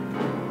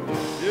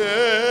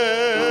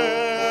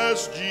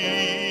 Yes,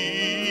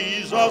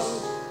 Jesus,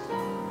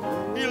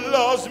 he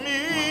loves me.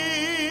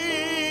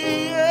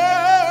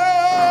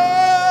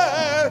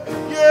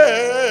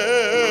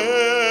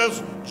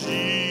 Yes,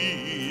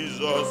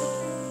 Jesus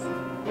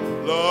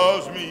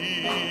loves me.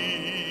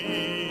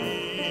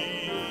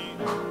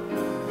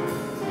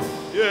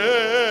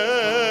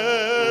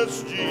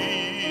 Yes,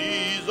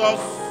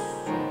 Jesus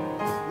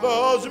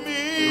loves me,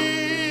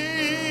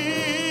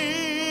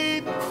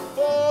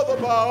 for the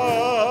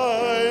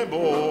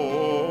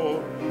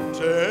Bible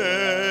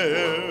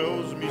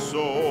tells me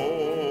so.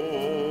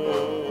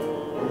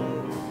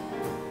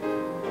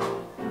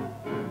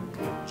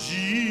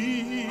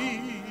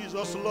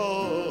 Jesus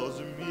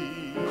loves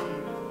me.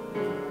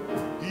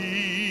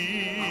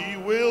 He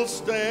will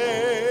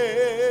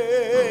stay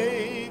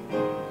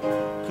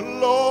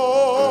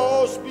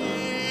close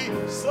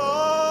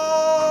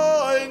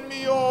beside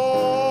me all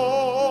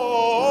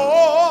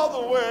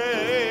the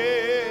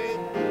way.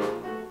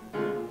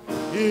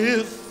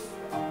 If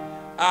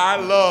I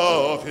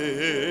love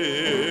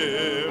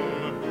him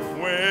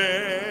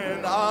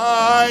when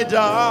I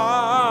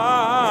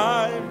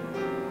die,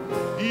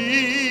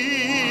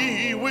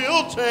 he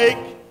will take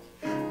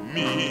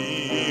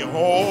me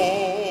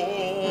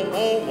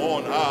home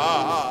on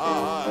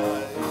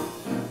high.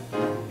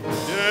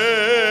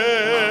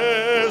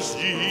 Yes,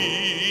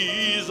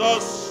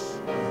 Jesus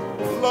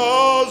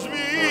loves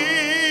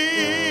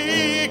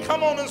me.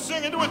 Come on and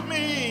sing it with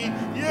me.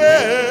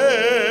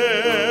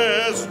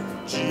 Yes,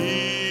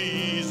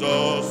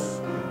 Jesus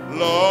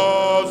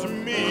loves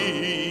me.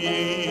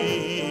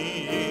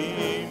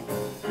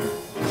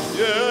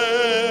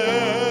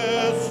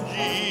 Yes,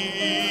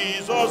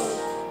 Jesus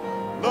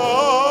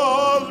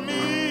loves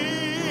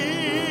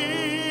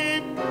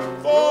me,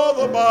 for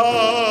the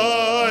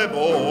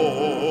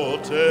Bible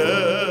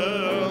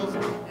tells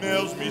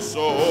me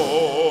so.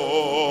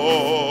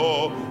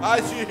 I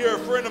see here a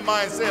friend of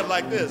mine say it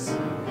like this.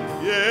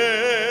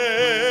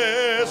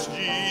 Yes,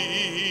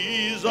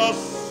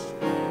 Jesus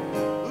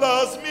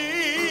loves me.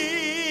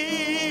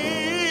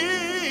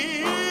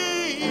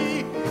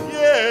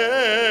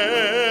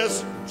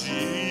 Yes,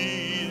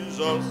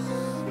 Jesus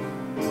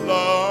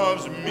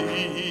loves me.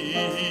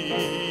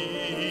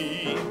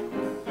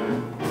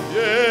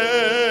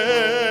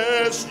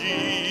 Yes,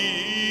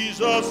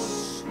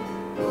 Jesus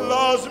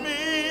loves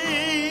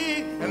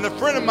me. And a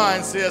friend of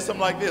mine says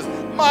something like this.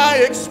 My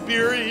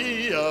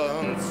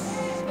experience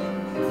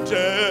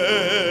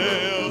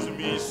tells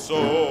me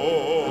so.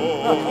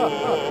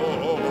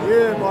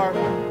 Yeah,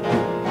 Martin.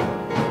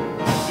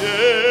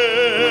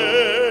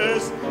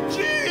 Yes,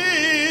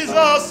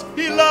 Jesus,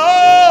 he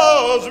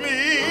loves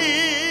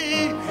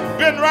me.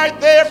 Been right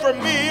there for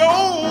me.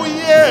 Oh,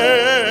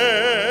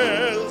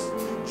 yes,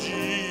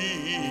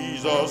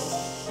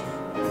 Jesus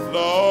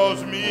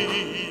loves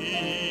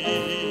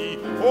me.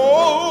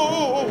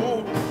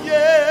 Oh,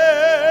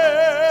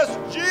 yes,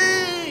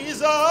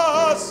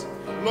 Jesus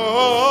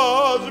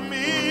loves me.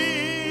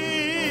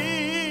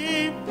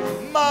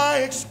 My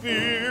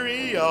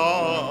experience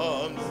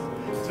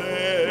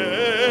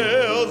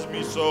tells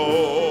me so.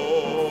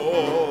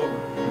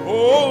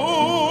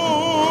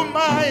 Oh,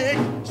 my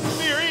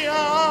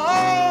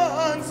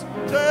experience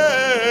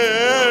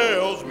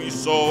tells me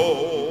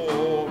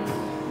so.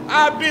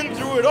 I've been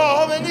through it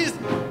all, and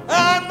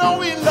I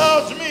know he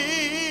loves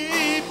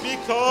me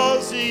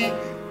because he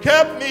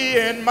kept me,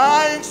 and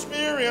my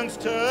experience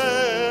tells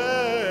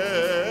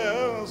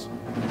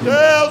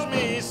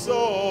me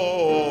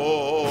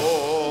soul.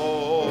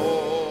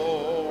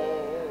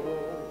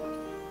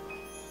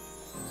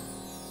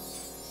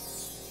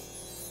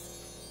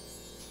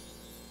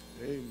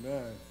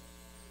 Amen.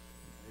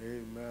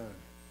 Amen.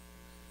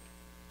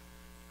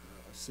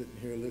 Sitting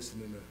here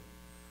listening to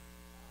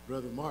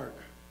Brother Mark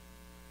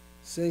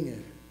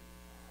singing,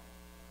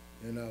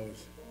 and I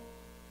was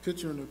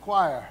picturing the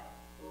choir,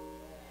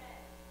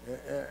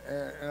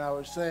 and I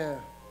was saying,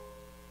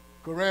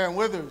 Corinne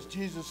Withers,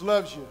 Jesus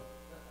loves you.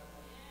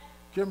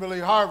 Kimberly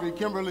Harvey,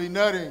 Kimberly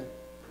Nutting,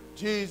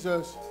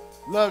 Jesus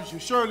loves you.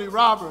 Shirley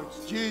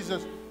Roberts,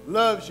 Jesus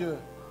loves you.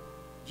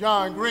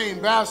 John Green,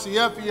 Bassie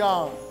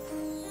Effion,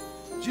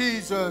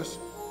 Jesus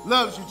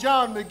loves you.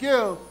 John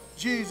McGill,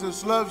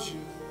 Jesus loves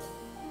you.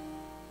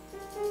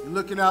 You're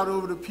looking out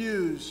over the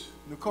pews,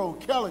 Nicole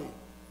Kelly,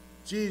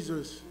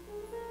 Jesus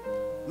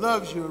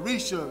loves you.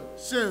 Risha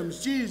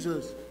Sims,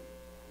 Jesus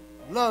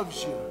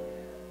loves you.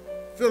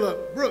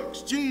 Philip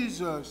Brooks,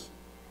 Jesus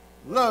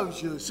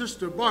loves you.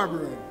 Sister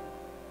Barbara,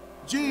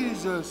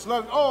 Jesus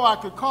loves you. Oh, I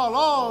could call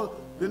all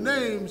the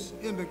names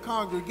in the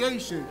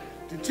congregation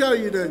to tell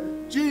you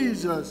that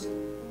Jesus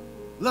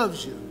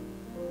loves you.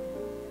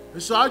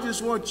 And so I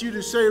just want you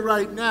to say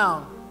right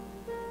now,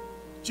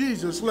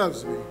 Jesus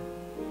loves me.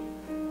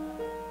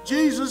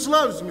 Jesus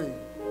loves me.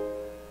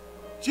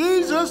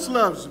 Jesus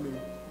loves me.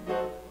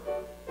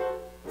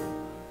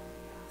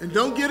 And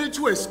don't get it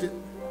twisted.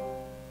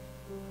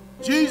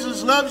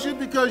 Jesus loves you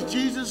because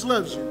Jesus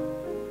loves you.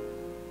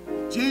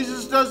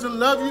 Jesus doesn't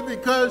love you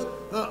because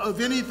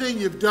of anything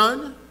you've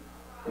done.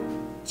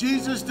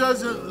 Jesus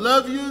doesn't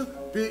love you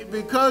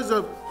because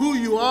of who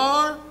you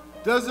are.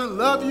 Doesn't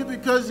love you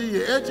because of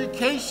your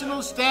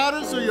educational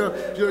status or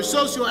your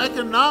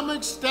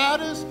socioeconomic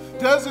status.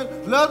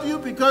 Doesn't love you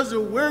because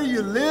of where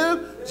you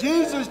live.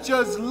 Jesus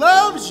just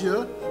loves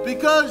you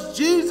because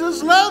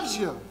Jesus loves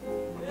you.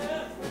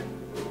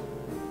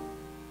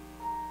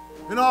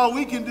 And all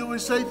we can do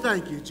is say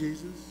thank you,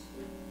 Jesus.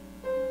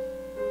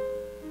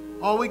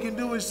 All we can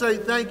do is say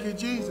thank you,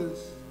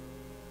 Jesus.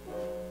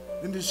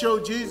 And to show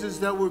Jesus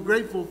that we're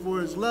grateful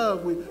for his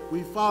love,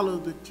 we follow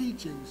the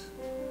teachings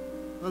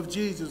of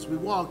Jesus. We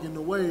walk in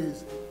the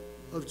ways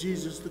of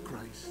Jesus the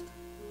Christ.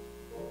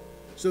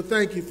 So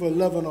thank you for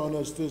loving on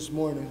us this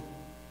morning.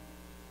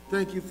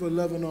 Thank you for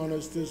loving on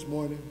us this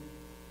morning.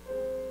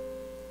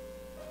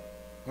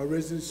 Our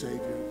risen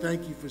Savior,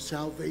 thank you for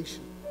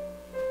salvation.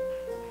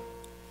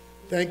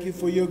 Thank you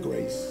for your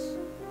grace.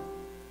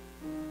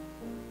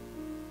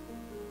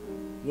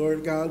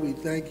 Lord God, we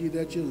thank you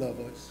that you love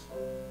us.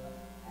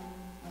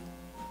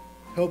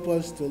 Help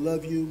us to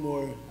love you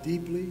more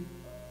deeply,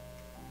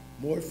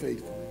 more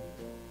faithfully.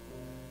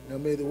 Now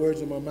may the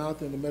words of my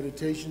mouth and the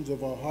meditations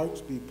of our hearts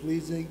be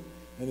pleasing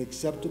and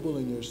acceptable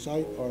in your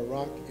sight, our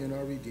rock and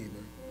our Redeemer.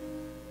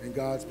 And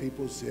God's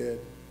people said,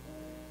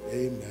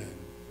 amen.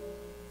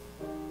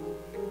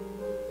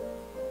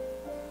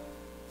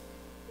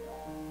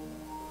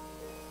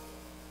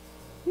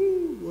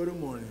 Woo, what a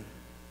morning.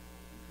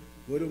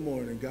 What a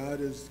morning. God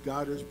is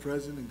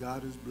present and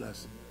God is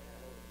blessing.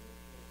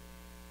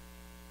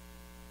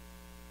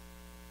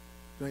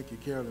 Thank you,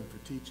 Carolyn, for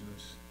teaching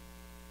us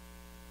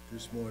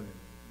this morning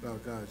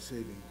about God's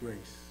saving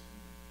grace.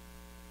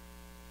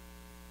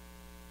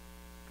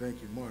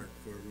 Thank you, Mark,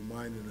 for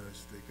reminding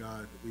us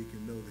that we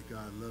can know that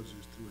God loves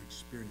us through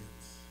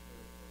experience.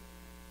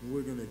 And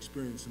we're going to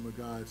experience some of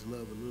God's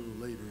love a little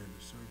later in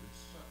the service.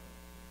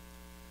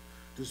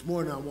 This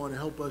morning, I want to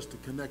help us to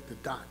connect the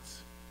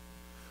dots.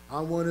 I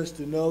want us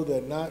to know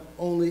that not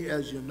only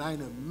as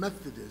United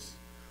Methodists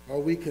are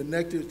we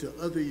connected to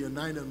other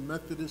United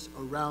Methodists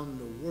around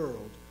the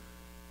world,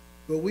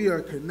 but we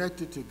are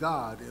connected to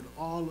God in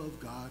all of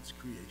God's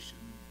creation.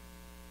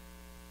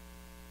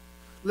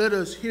 Let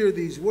us hear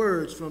these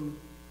words from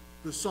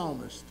the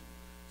psalmist,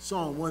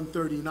 Psalm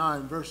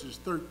 139, verses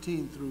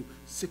 13 through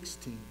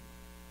 16.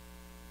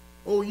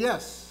 Oh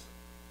yes,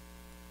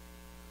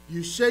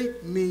 you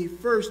shaped me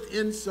first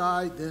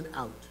inside, then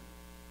out,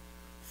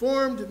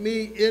 formed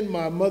me in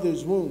my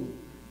mother's womb.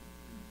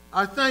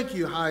 I thank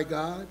you, high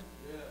God.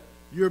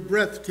 You're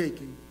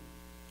breathtaking.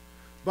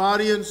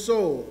 Body and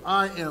soul,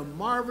 I am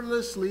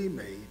marvelously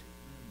made.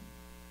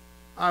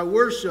 I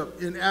worship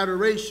in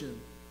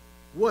adoration.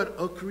 What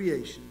a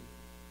creation.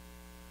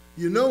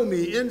 You know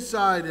me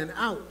inside and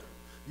out.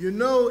 You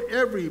know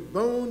every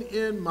bone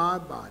in my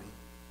body.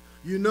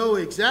 You know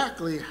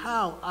exactly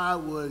how I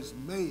was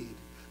made,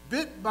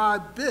 bit by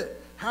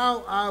bit,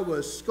 how I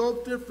was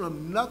sculpted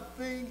from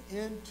nothing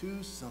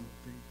into something.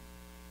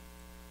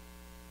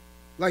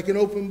 Like an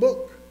open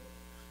book,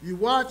 you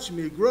watch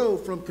me grow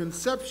from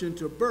conception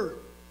to birth.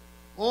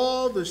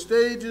 All the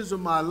stages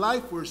of my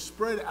life were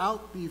spread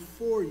out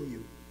before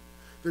you.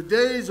 The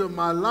days of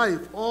my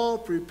life all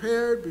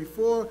prepared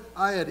before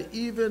I had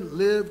even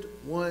lived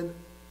one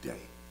day.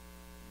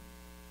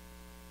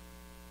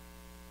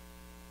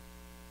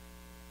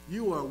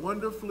 You are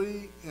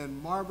wonderfully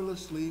and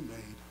marvelously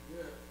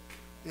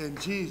made, and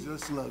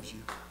Jesus loves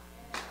you.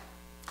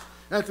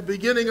 At the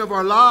beginning of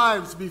our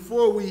lives,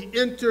 before we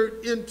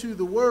entered into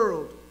the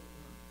world,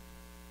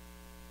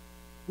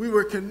 We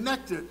were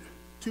connected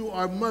to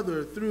our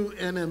mother through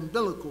an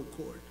umbilical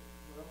cord.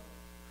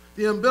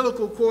 The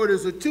umbilical cord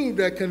is a tube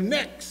that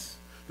connects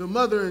the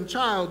mother and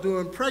child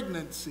during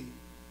pregnancy.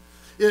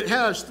 It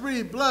has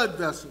 3 blood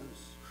vessels,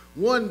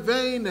 1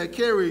 vein that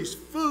carries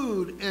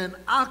food and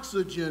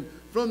oxygen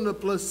from the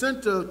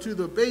placenta to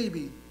the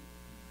baby,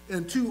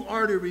 and 2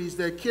 arteries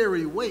that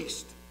carry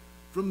waste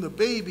from the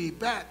baby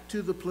back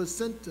to the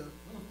placenta.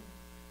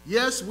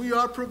 Yes, we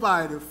are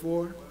provided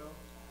for.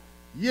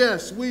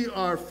 Yes, we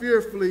are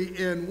fearfully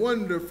and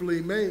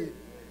wonderfully made.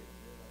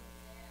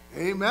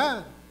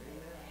 Amen.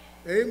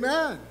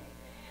 Amen.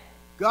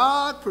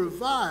 God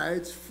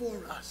provides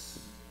for us.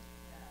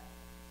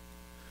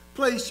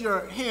 Place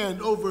your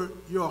hand over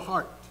your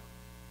heart.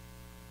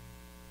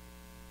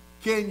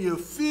 Can you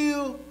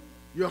feel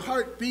your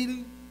heart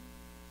beating?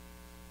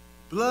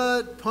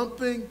 Blood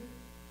pumping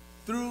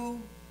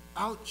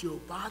throughout your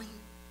body?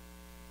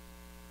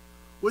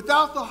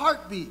 Without the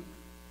heartbeat,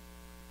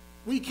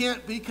 we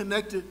can't be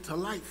connected to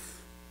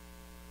life.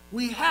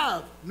 We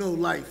have no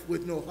life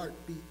with no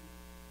heartbeat.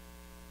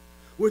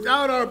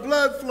 Without our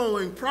blood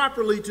flowing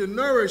properly to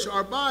nourish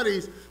our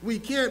bodies, we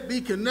can't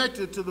be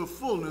connected to the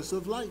fullness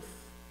of life.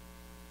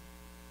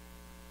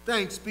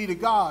 Thanks be to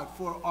God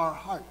for our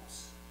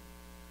hearts.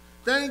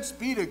 Thanks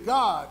be to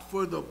God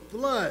for the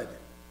blood.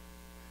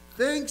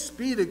 Thanks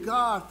be to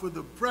God for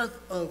the breath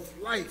of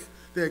life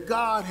that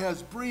God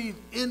has breathed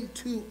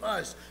into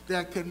us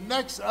that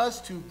connects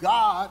us to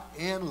God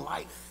and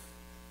life.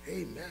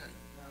 Amen.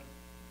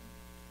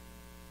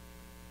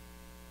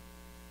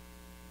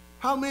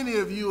 How many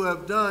of you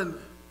have done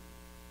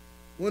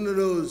one of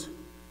those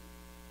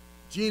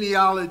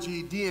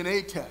genealogy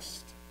DNA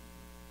tests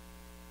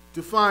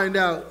to find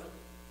out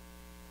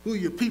who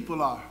your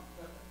people are,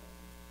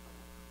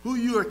 who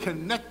you are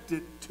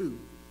connected to,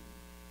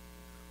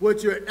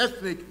 what your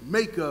ethnic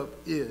makeup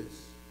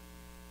is?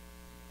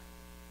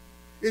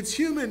 It's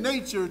human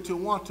nature to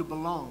want to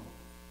belong.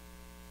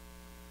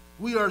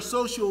 We are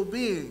social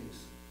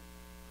beings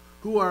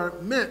who are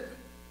meant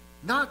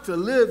not to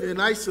live in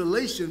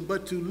isolation,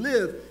 but to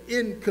live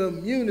in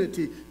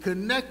community,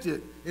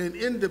 connected and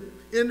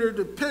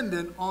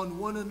interdependent on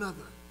one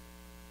another.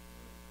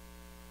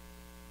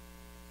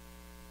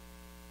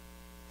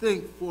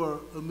 Think for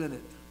a minute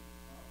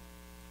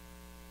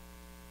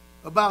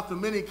about the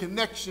many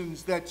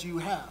connections that you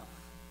have,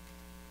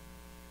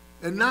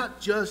 and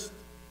not just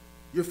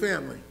your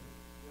family.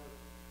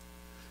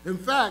 In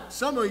fact,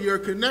 some of your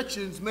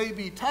connections may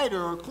be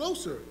tighter or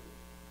closer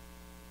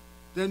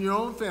than your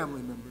own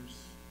family members.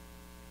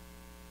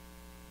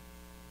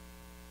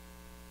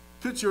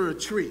 Picture a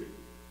tree.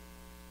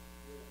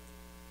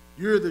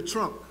 You're the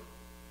trunk,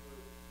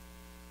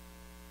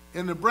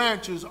 and the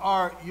branches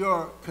are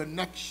your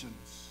connections.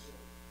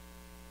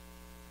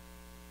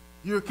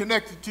 You're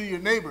connected to your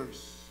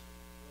neighbors.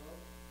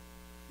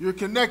 You're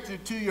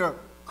connected to your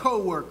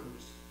co-workers.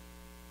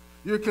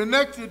 You're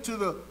connected to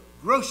the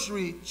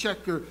grocery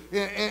checker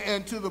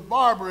and to the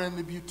barber and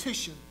the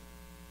beautician.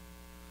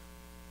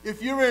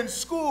 If you're in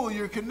school,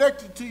 you're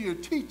connected to your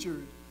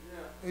teachers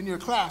and your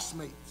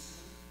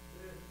classmates.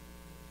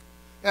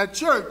 At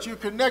church, you're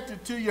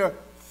connected to your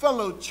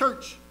fellow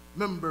church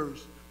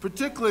members,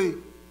 particularly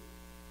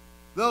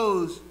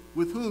those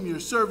with whom you're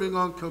serving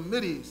on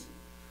committees,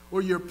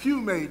 or your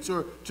pewmates,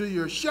 or to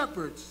your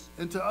shepherds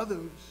and to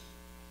others.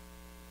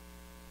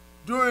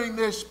 During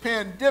this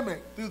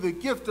pandemic, through the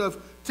gift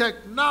of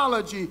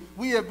technology,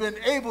 we have been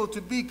able to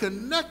be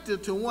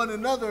connected to one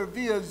another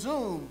via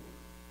Zoom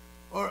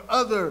or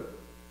other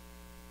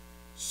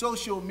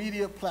social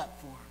media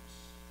platforms.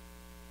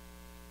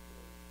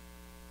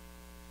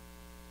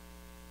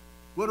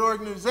 What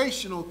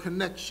organizational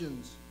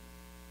connections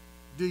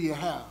do you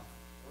have?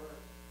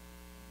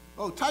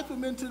 Oh, type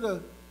them into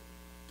the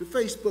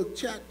Facebook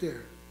chat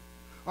there.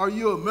 Are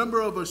you a member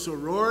of a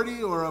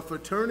sorority or a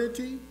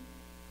fraternity?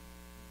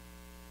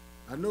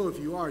 I know if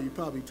you are, you're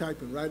probably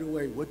typing right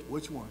away,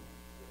 which one?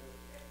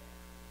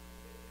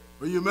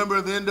 Are you a member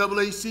of the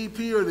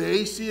NAACP or the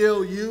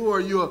ACLU?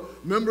 Are you a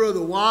member of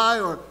the Y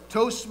or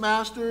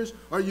Toastmasters?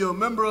 Are you a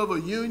member of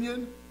a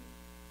union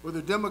or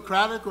the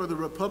Democratic or the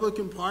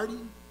Republican Party?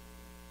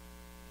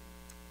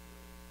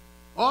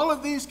 All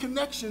of these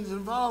connections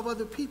involve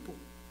other people.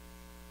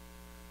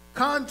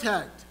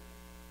 Contact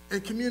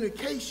and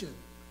communication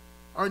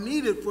are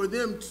needed for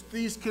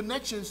these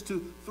connections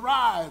to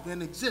thrive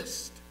and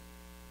exist.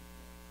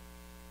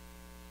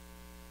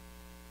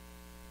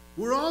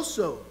 We're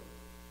also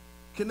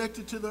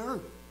connected to the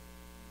earth.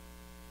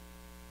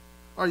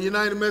 Our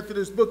United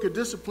Methodist Book of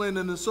Discipline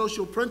and the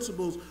Social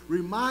Principles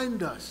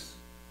remind us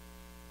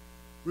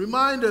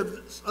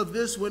of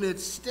this when it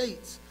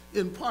states,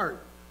 in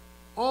part,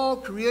 all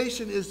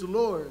creation is the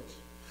Lord's,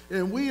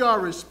 and we are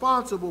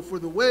responsible for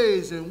the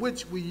ways in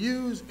which we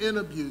use and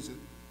abuse it.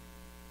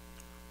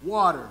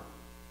 Water,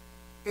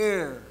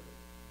 air,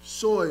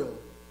 soil,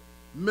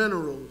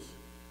 minerals,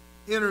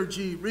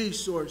 energy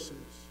resources,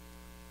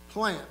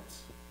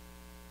 plants,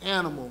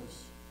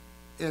 animals,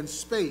 and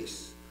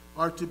space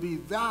are to be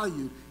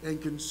valued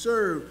and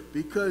conserved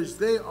because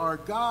they are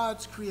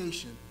God's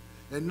creation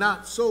and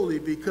not solely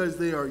because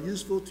they are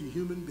useful to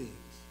human beings.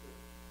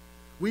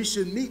 We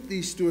should meet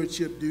these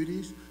stewardship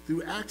duties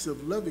through acts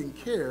of loving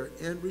care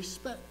and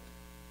respect.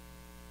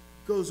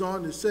 It goes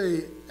on to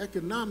say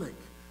economic,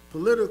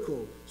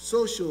 political,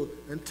 social,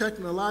 and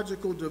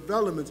technological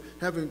developments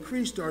have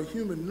increased our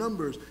human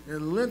numbers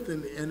and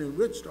lengthened and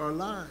enriched our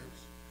lives.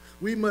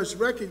 We must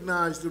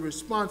recognize the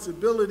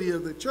responsibility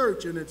of the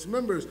church and its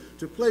members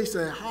to place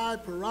a high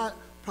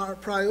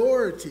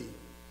priority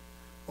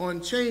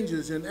on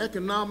changes in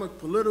economic,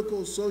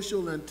 political,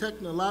 social, and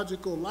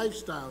technological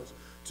lifestyles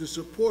to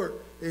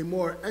support a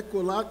more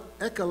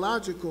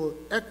ecological,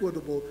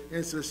 equitable,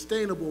 and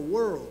sustainable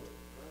world,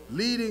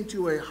 leading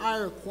to a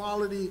higher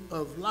quality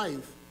of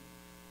life,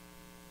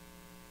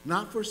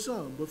 not for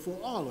some, but for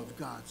all of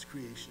God's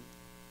creation.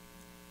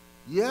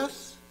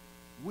 Yes,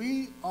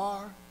 we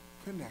are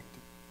connected.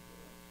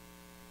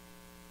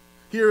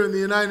 Here in the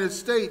United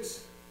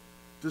States,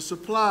 the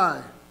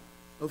supply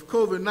of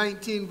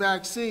COVID-19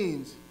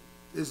 vaccines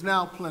is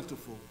now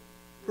plentiful.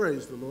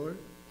 Praise the Lord.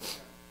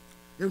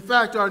 In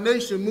fact, our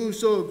nation moves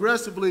so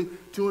aggressively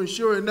to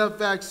ensure enough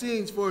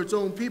vaccines for its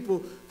own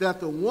people that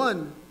the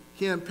One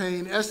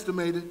campaign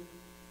estimated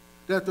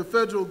that the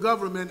federal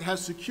government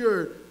has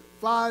secured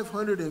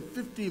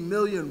 550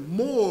 million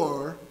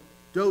more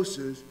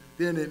doses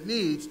than it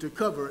needs to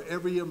cover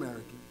every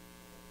American.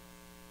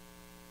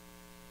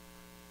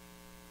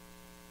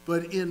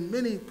 But in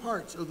many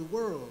parts of the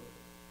world,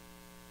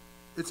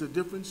 it's a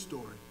different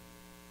story.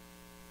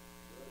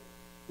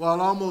 While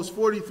almost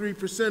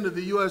 43% of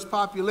the U.S.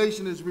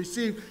 population has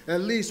received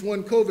at least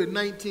one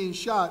COVID-19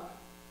 shot,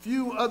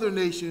 few other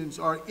nations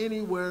are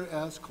anywhere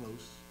as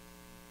close.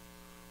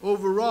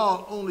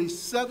 Overall, only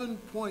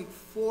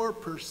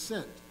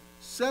 7.4%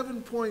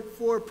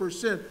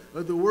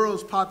 of the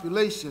world's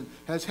population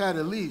has had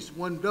at least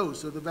one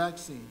dose of the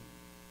vaccine.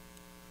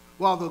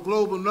 While the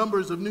global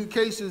numbers of new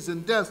cases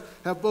and deaths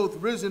have both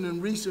risen in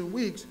recent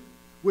weeks,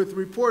 with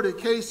reported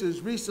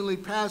cases recently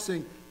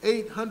passing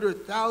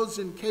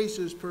 800,000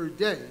 cases per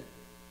day,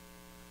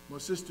 my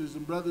sisters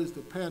and brothers,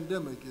 the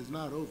pandemic is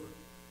not over.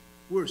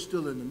 We're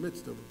still in the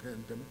midst of a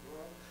pandemic,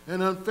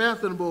 an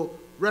unfathomable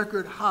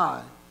record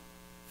high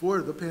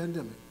for the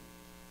pandemic.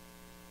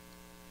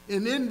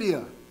 In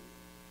India,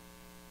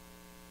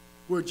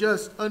 where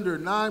just under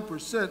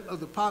 9% of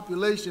the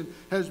population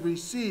has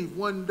received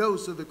one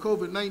dose of the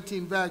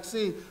COVID-19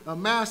 vaccine, a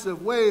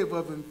massive wave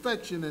of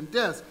infection and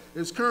deaths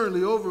is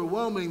currently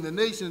overwhelming the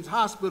nation's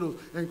hospitals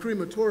and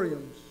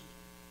crematoriums.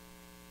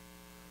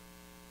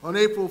 On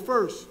April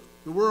 1st,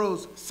 the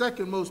world's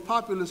second most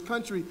populous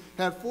country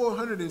had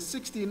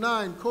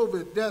 469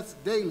 COVID deaths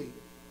daily.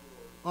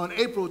 On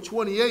April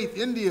 28th,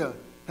 India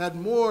had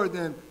more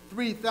than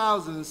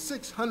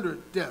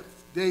 3,600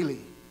 deaths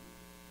daily.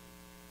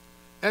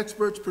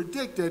 Experts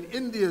predict that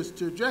India's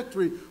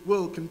trajectory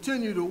will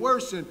continue to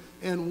worsen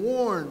and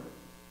warn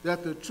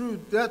that the true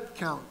death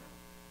count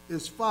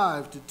is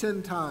 5 to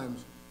 10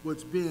 times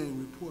what's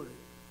being reported.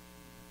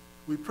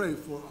 We pray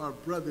for our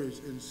brothers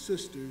and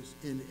sisters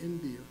in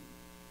India.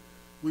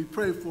 We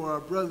pray for our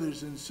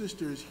brothers and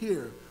sisters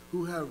here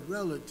who have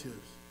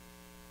relatives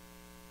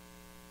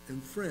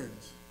and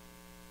friends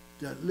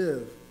that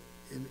live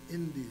in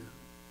India.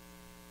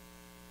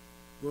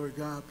 Lord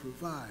God,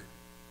 provide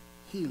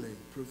healing,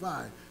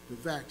 provide the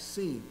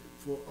vaccine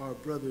for our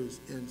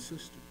brothers and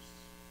sisters.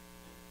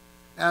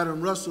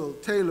 Adam Russell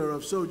Taylor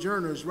of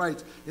Sojourners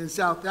writes, in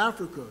South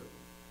Africa,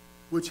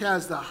 which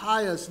has the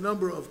highest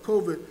number of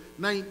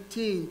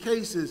COVID-19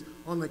 cases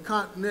on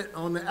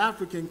the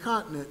African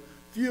continent,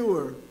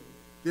 fewer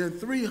than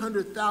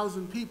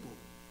 300,000 people,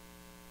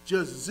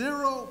 just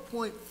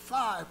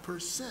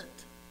 0.5%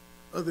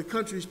 of the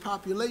country's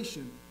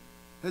population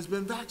has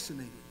been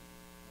vaccinated.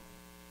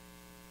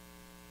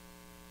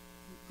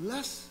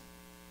 Less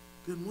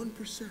than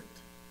 1%,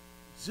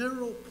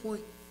 0.5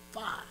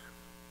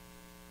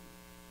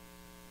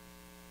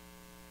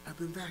 have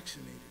been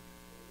vaccinated.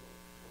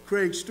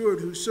 Craig Stewart,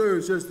 who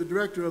serves as the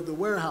director of the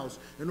Warehouse,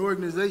 an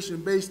organization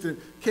based in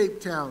Cape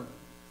Town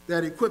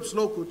that equips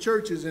local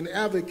churches and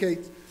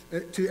advocate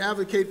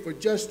for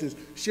justice,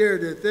 shared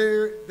that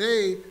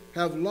they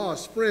have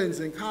lost friends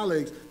and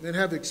colleagues and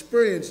have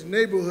experienced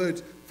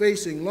neighborhoods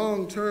facing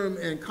long-term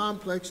and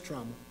complex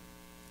trauma.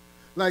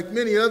 Like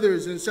many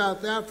others in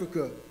South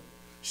Africa,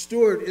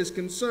 Stewart is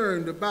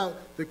concerned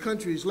about the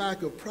country's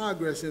lack of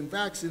progress in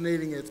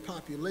vaccinating its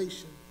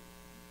population.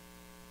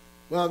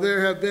 While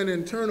there have been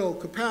internal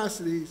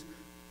capacities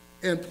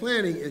and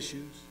planning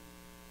issues,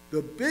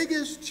 the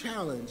biggest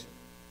challenge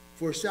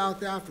for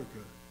South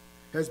Africa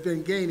has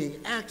been gaining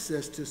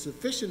access to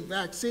sufficient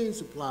vaccine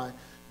supply,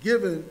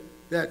 given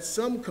that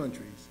some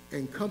countries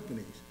and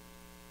companies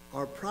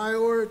are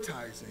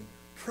prioritizing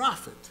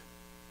profit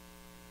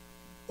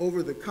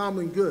over the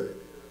common good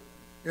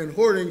and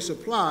hoarding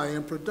supply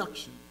and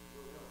production.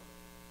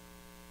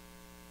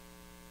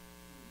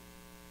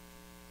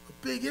 A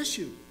big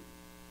issue.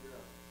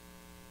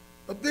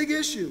 A big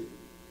issue.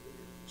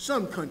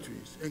 Some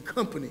countries and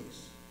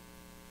companies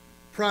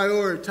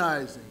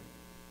prioritizing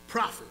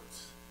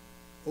profits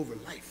over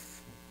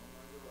life,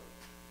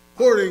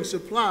 hoarding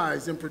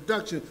supplies and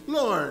production.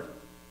 Lord,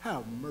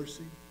 have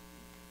mercy.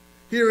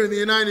 Here in the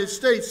United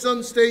States,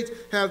 some states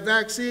have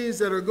vaccines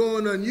that are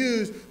going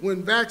unused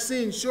when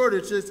vaccine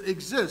shortages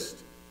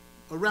exist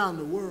around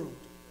the world.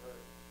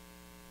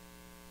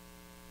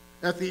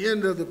 At the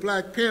end of the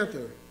Black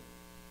Panther,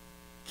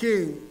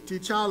 King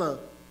T'Challa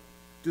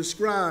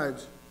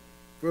describes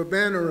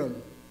Vibranium,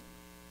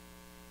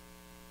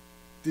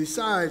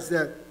 decides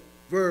that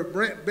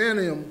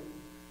Vibranium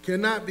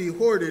cannot be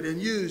hoarded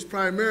and used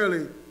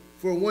primarily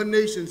for one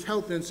nation's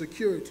health and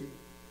security.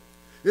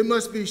 It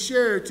must be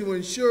shared to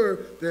ensure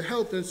the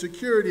health and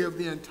security of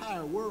the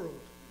entire world.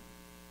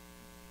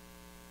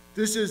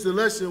 This is the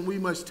lesson we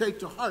must take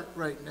to heart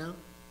right now.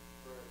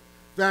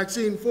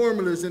 Vaccine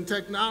formulas and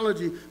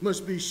technology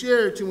must be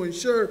shared to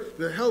ensure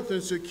the health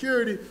and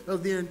security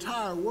of the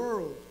entire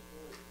world.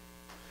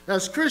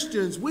 As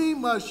Christians, we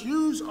must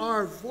use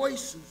our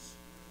voices,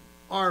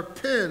 our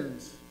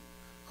pens,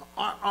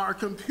 our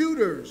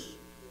computers,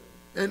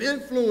 and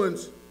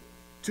influence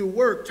to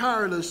work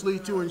tirelessly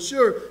to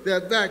ensure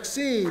that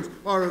vaccines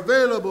are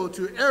available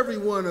to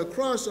everyone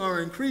across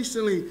our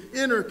increasingly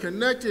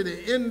interconnected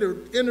and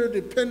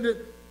interdependent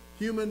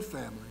human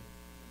family.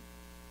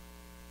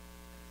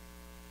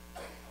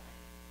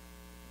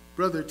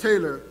 Brother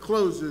Taylor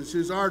closes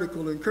his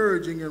article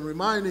encouraging and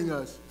reminding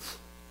us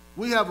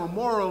we have a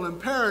moral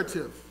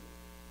imperative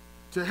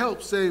to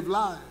help save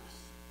lives.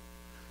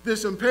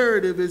 This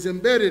imperative is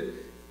embedded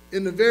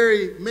in the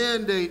very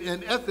mandate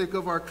and ethic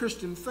of our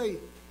Christian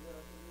faith.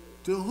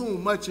 To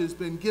whom much has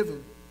been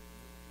given,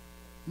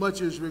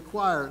 much is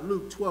required,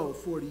 Luke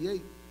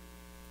 12:48.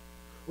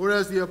 Or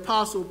as the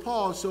Apostle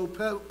Paul so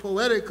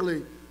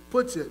poetically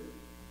puts it,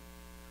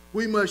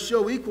 we must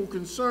show equal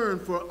concern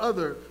for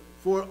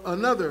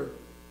another,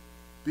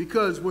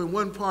 because when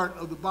one part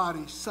of the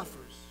body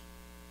suffers,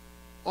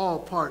 all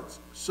parts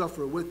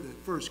suffer with it.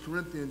 1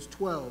 Corinthians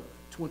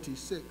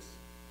 12:26.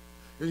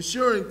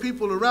 Ensuring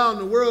people around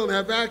the world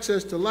have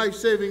access to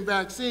life-saving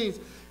vaccines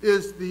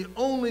is the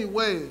only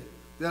way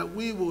that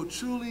we will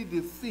truly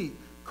defeat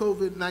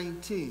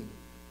COVID-19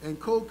 and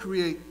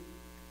co-create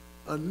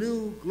a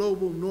new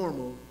global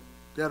normal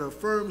that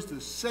affirms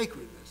the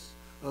sacredness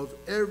of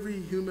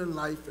every human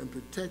life and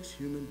protects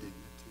human dignity.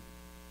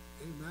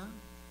 Amen?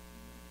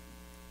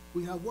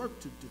 We have work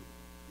to do.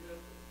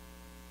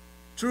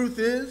 Truth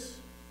is,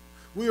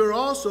 we are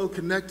also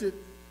connected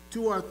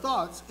to our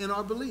thoughts and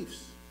our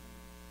beliefs.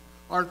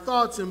 Our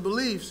thoughts and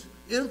beliefs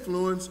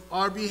influence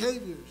our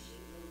behaviors.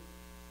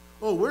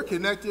 Oh, we're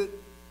connected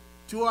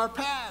to our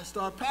past.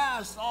 Our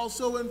past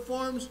also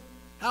informs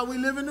how we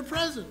live in the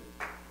present.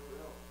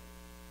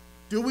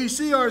 Do we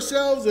see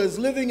ourselves as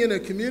living in a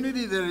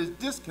community that is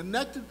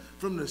disconnected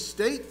from the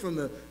state, from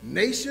the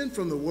nation,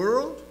 from the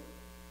world?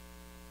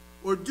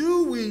 Or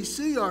do we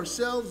see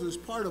ourselves as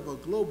part of a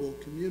global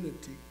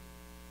community?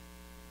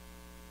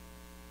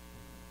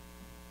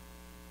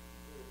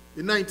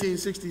 In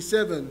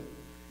 1967,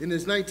 in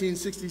his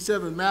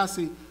 1967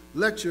 Massey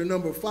Lecture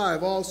number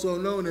 5,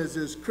 also known as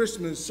his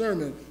Christmas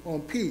Sermon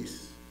on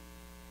Peace,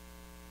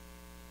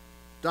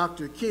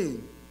 Dr.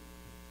 King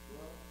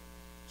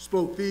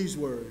spoke these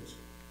words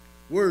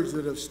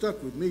that have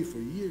stuck with me for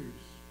years.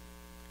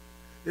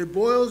 It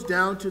boils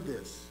down to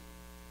this,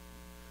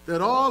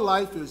 that all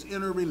life is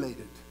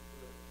interrelated.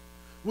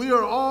 We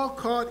are all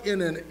caught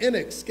in an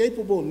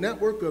inescapable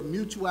network of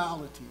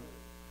mutuality,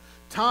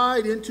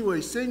 tied into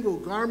a single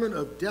garment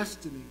of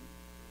destiny.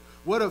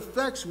 What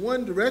affects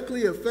one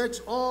directly affects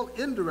all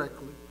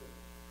indirectly.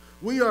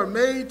 We are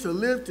made to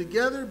live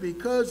together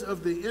because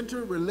of the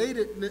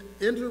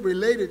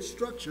interrelated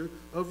structure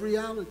of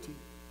reality.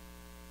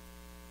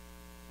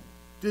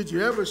 Did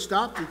you ever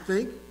stop to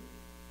think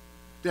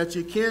that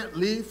you can't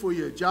leave for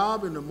your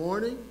job in the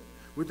morning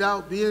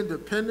without being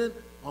dependent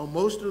on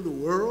most of the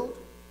world?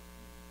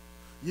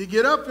 You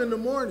get up in the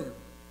morning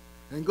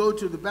and go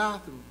to the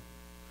bathroom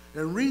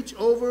and reach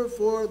over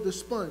for the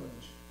sponge,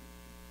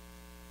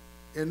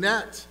 and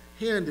that's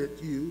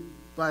handed you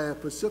by a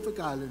Pacific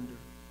Islander.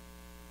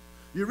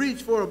 You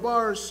reach for a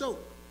bar of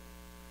soap,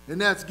 and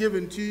that's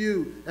given to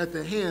you at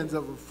the hands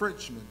of a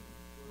Frenchman.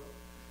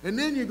 And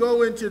then you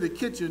go into the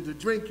kitchen to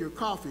drink your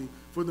coffee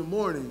for the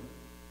morning,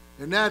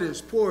 and that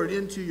is poured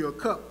into your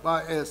cup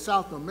by a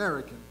South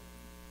American.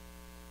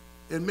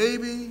 And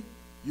maybe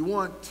you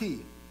want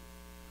tea.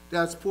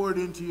 That's poured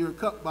into your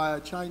cup by a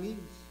Chinese.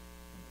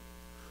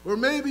 Or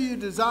maybe you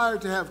desire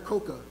to have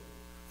coca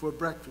for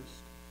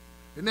breakfast,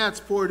 and that's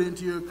poured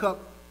into your cup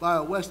by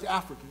a West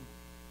African.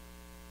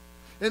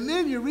 And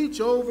then you reach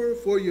over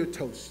for your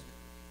toast,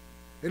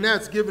 and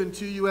that's given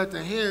to you at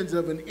the hands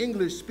of an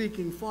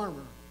English-speaking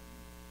farmer,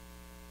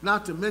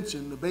 not to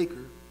mention the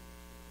baker.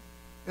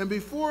 And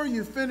before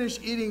you finish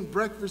eating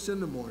breakfast in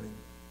the morning,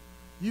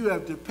 you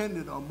have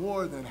depended on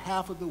more than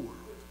half of the world.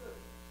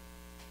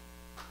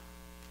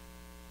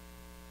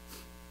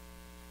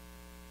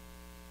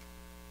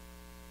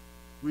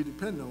 We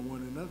depend on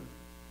one another.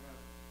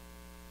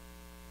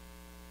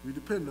 We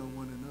depend on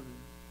one another.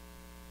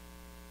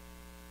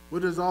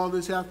 What does all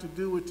this have to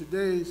do with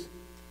today's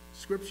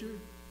scripture?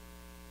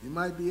 You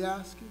might be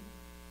asking.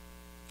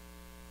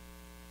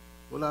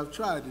 Well, I've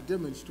tried to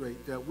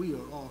demonstrate that we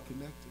are all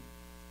connected.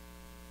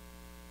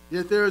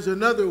 Yet there is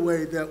another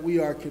way that we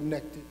are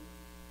connected.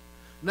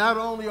 Not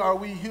only are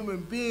we human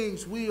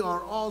beings, we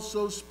are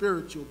also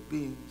spiritual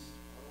beings.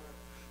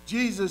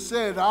 Jesus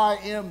said, I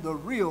am the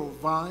real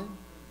vine,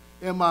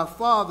 and my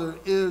Father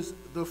is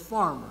the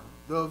farmer,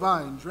 the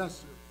vine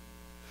dresser.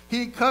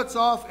 He cuts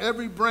off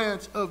every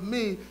branch of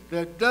me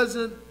that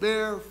doesn't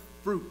bear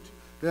fruit,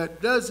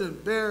 that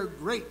doesn't bear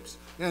grapes.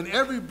 And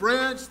every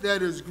branch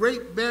that is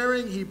grape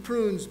bearing, he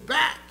prunes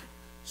back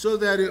so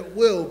that it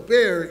will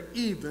bear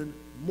even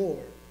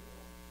more.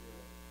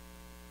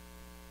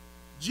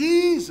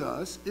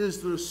 Jesus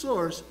is the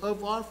source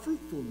of our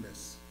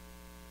fruitfulness.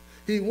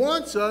 He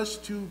wants us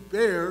to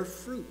bear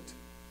fruit,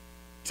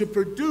 to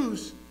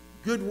produce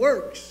good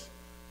works,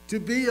 to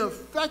be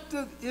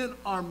effective in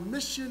our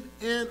mission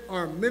and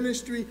our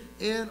ministry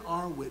and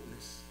our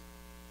witness.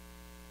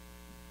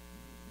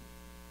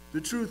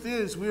 The truth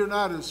is, we are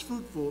not as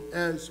fruitful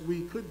as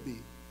we could be.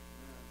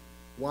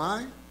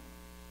 Why?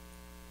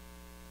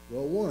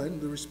 Well, one,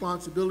 the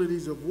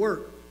responsibilities of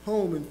work,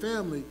 home, and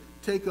family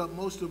take up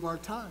most of our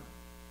time.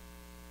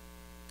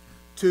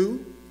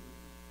 Two,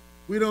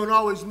 we don't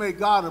always make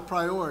God a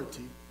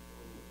priority.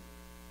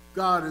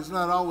 God is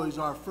not always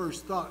our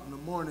first thought in the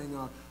morning,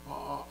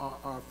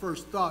 our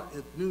first thought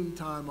at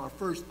noontime, our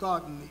first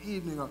thought in the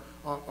evening,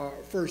 our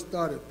first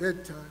thought at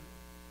bedtime.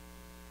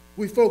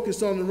 We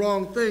focus on the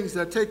wrong things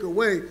that take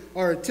away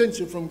our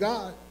attention from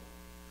God.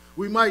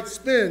 We might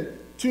spend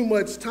too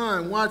much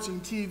time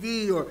watching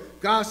TV or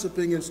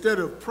gossiping instead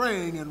of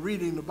praying and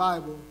reading the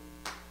Bible.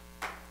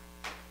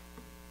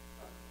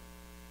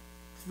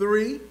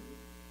 Three,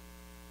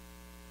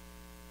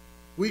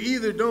 we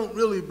either don't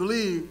really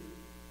believe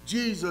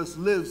Jesus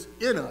lives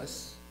in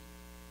us,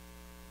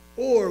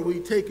 or we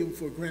take him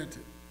for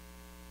granted.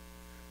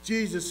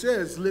 Jesus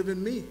says, live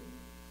in me.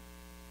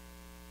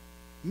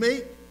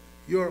 Make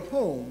your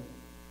home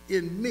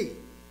in me,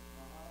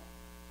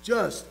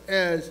 just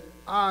as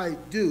I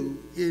do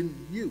in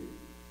you.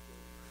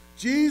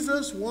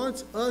 Jesus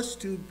wants us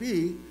to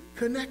be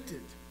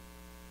connected.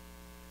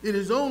 It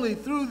is only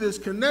through this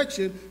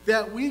connection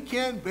that we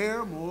can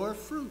bear more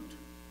fruit.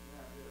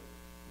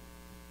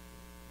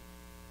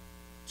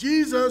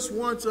 Jesus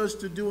wants us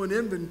to do an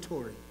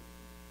inventory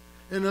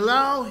and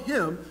allow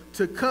him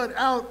to cut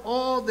out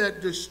all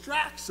that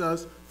distracts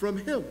us from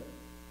him,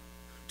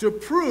 to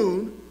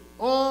prune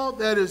all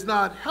that is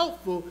not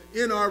helpful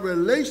in our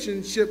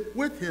relationship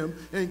with him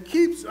and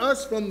keeps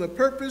us from the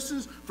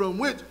purposes from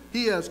which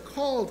he has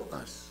called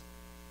us.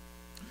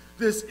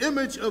 This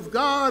image of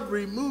God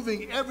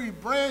removing every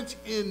branch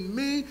in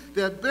me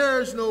that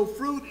bears no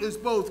fruit is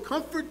both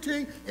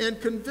comforting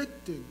and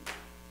convicting.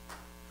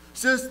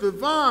 Since the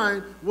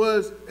vine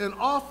was an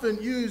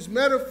often used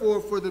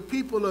metaphor for the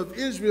people of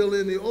Israel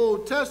in the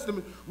Old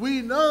Testament,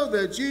 we know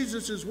that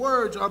Jesus'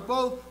 words are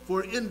both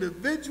for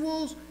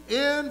individuals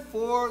and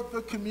for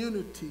the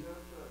community.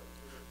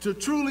 To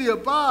truly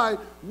abide,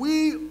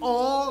 we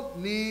all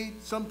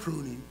need some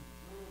pruning.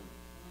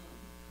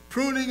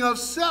 Pruning of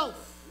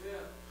self.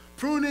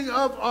 Pruning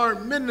of our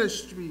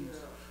ministries.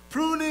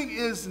 Pruning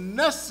is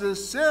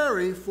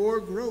necessary for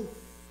growth.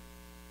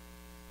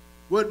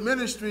 What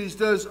ministries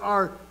does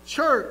our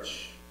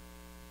church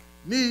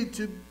need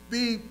to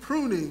be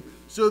pruning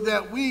so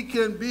that we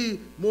can be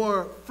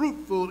more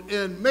fruitful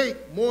and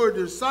make more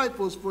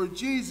disciples for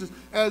Jesus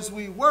as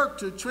we work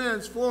to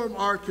transform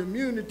our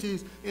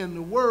communities and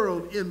the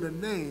world in the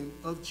name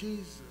of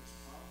Jesus?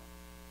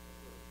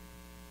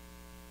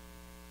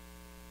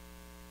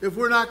 If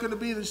we're not going to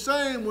be the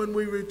same when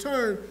we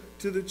return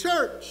to the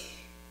church,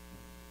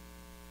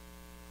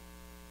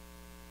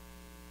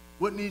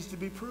 what needs to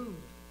be pruned?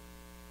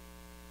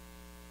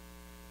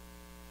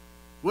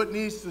 What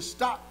needs to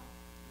stop?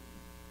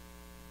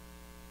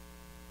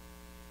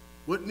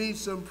 What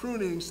needs some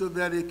pruning so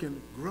that it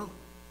can grow?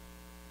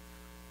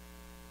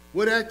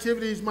 What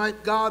activities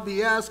might God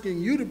be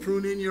asking you to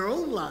prune in your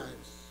own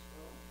lives?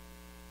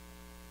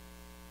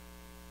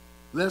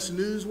 Less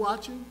news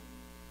watching?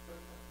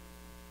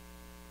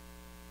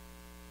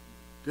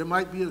 There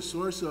might be a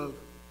source of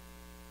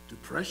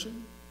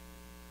depression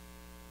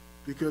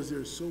because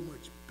there's so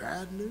much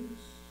bad news.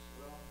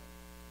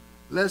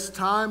 Less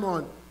time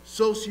on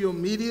social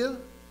media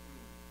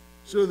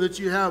so that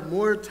you have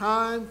more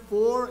time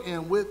for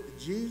and with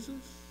Jesus.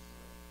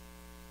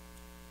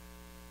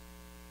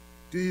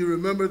 Do you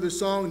remember the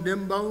song,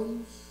 Them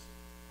Bones?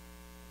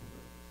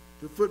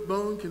 The foot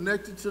bone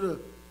connected to the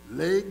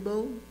leg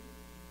bone.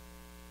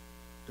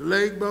 The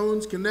leg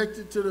bones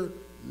connected to the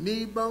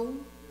knee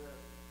bone.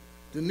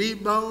 The knee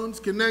bones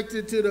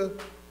connected to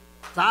the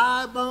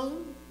thigh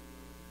bone.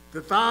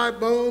 The thigh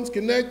bones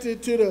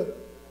connected to the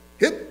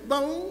hip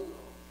bone.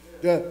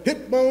 The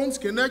hip bones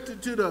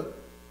connected to the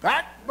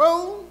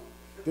backbone.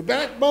 The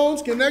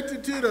backbone's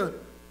connected to the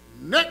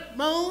neck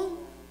bone.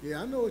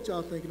 Yeah, I know what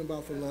y'all thinking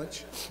about for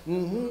lunch.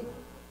 In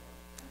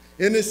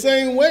the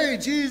same way,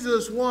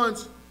 Jesus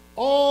wants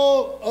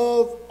all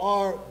of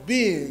our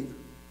being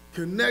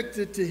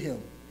connected to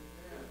him.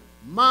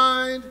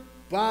 Mind,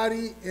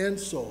 body, and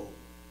soul,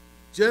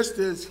 just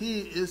as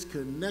he is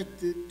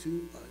connected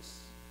to us.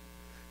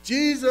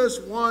 Jesus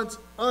wants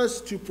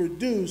us to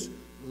produce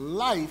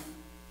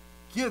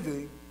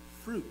life-giving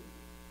fruit.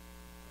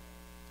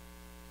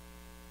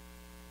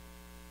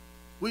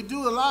 We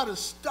do a lot of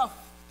stuff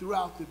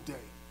throughout the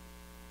day,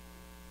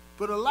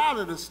 but a lot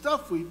of the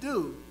stuff we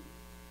do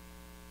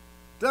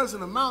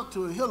doesn't amount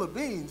to a hill of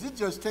beans. It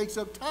just takes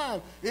up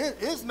time.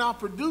 It's not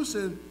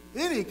producing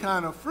any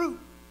kind of fruit.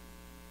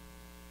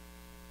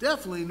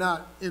 Definitely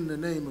not in the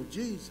name of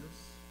Jesus.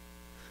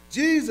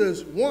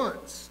 Jesus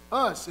wants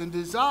us and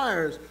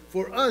desires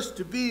for us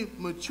to be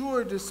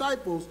mature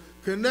disciples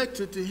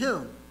connected to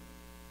him.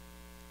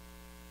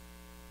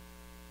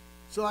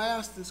 So I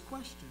ask this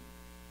question.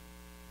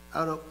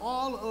 Out of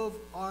all of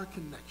our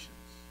connections,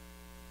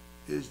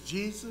 is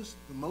Jesus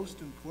the most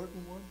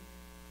important one?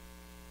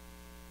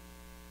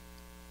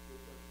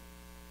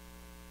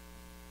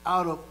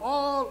 Out of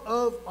all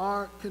of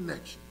our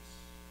connections,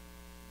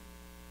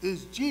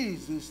 is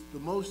Jesus the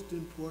most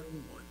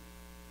important one?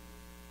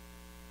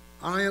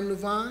 I am the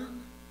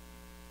vine,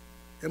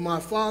 and my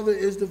Father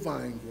is the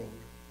vine grower.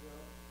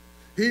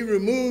 He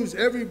removes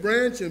every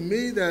branch in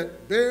me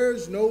that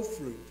bears no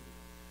fruit.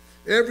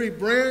 Every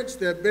branch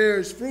that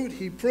bears fruit,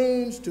 he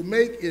prunes to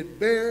make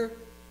it bear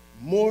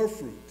more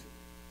fruit.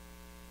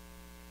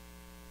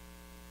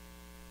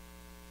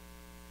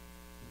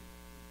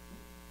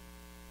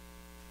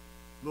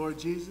 Lord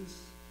Jesus,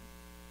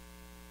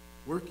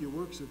 work your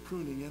works of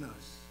pruning in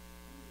us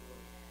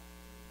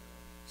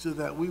so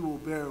that we will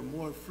bear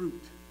more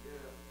fruit,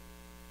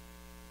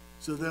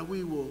 so that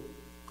we will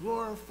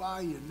glorify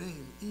your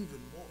name even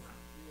more,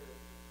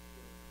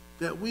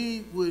 that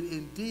we would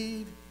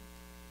indeed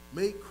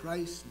make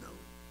Christ known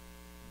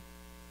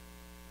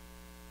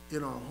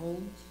in our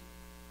homes,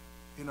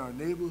 in our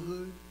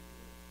neighborhood,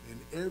 and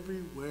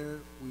everywhere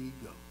we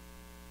go.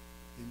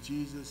 In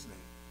Jesus' name,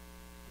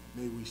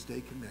 may we stay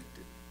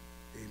connected.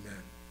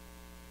 Amen.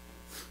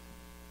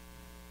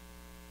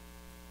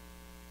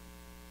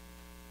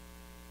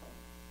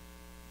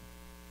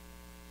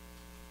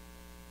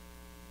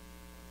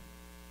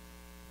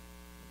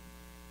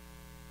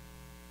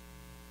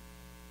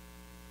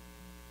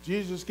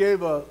 Jesus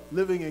gave a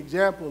living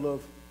example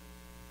of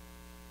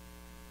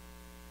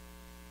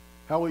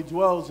how he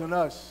dwells in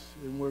us,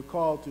 and we're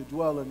called to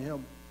dwell in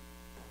him.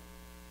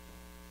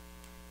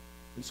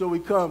 And so we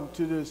come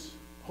to this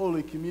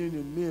Holy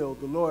Communion meal,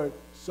 the Lord's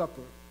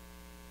Supper.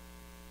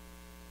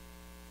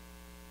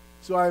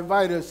 So I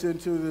invite us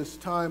into this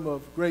time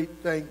of great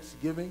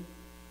thanksgiving.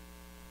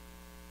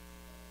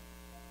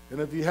 And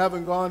if you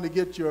haven't gone to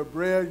get your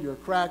bread, your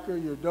cracker,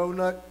 your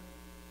donut,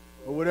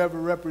 or whatever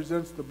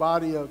represents the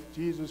body of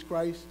Jesus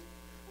Christ,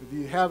 if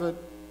you haven't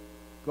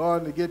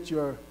gone to get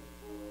your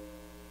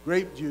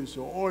grape juice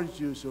or orange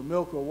juice or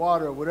milk or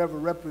water or whatever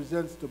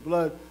represents the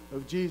blood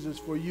of Jesus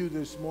for you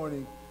this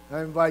morning,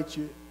 I invite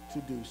you to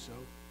do so.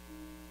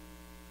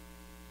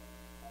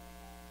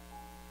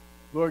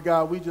 Lord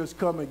God, we just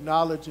come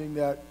acknowledging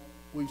that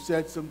we've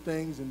said some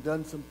things and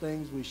done some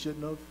things we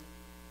shouldn't have.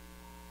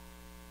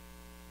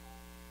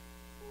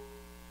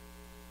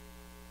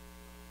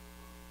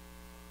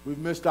 We've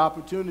missed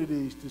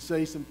opportunities to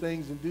say some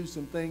things and do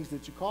some things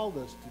that you called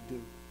us to do.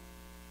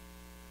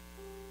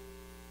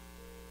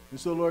 And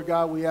so, Lord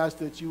God, we ask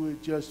that you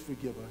would just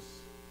forgive us.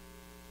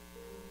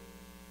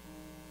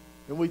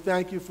 And we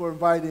thank you for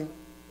inviting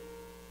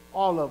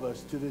all of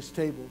us to this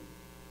table.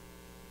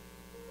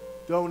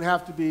 Don't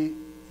have to be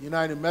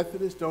United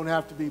Methodist, don't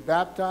have to be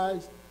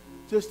baptized,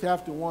 just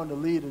have to want to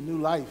lead a new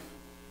life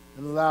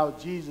and allow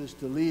Jesus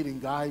to lead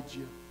and guide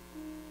you.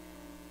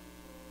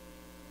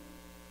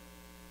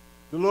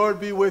 The Lord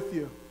be with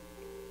you.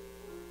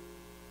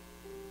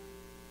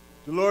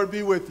 The Lord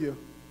be with you.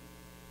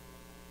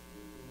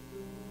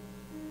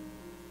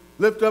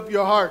 Lift up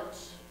your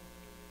hearts.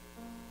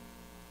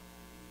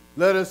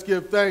 Let us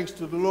give thanks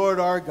to the Lord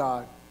our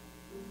God.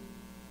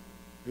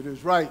 It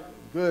is right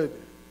and good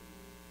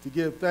to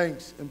give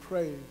thanks and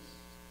praise.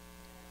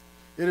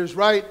 It is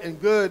right and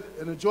good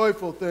and a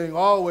joyful thing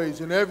always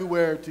and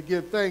everywhere to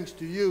give thanks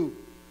to you,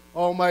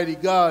 Almighty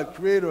God,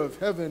 creator of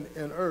heaven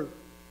and earth.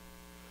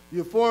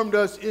 You formed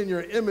us in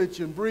your image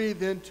and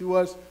breathed into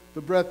us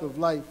the breath of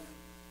life.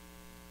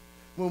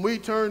 When we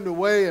turned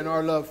away and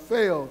our love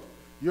failed,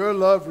 your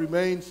love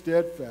remained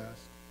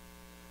steadfast.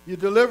 You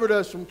delivered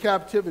us from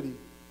captivity,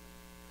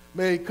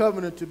 made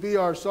covenant to be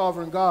our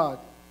sovereign God,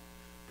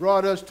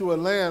 brought us to a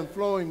land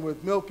flowing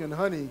with milk and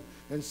honey,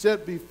 and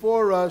set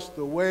before us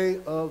the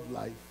way of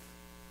life.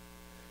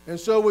 And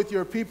so with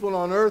your people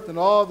on earth and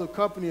all the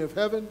company of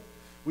heaven,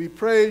 we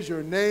praise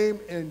your name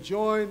and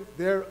join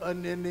their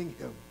unending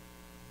hymn.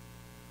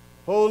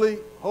 Holy,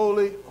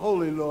 holy,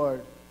 holy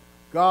Lord,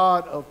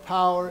 God of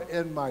power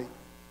and might.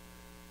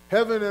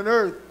 Heaven and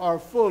earth are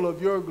full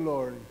of your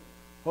glory.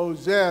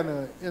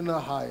 Hosanna in the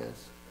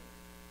highest.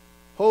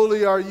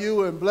 Holy are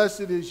you and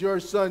blessed is your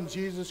Son,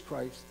 Jesus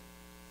Christ.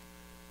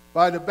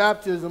 By the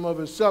baptism of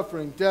his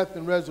suffering, death,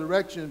 and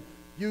resurrection,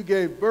 you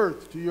gave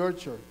birth to your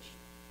church,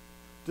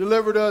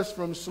 delivered us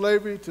from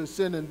slavery to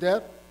sin and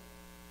death,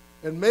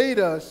 and made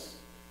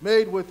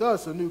with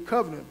us a new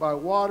covenant by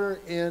water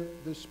and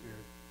the Spirit.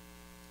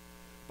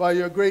 By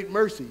your great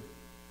mercy,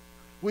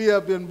 we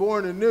have been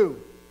born anew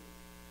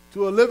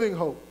to a living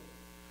hope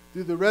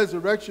through the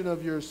resurrection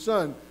of your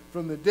Son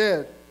from the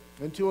dead,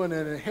 and to an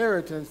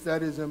inheritance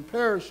that is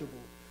imperishable,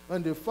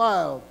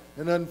 undefiled,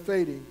 and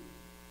unfading.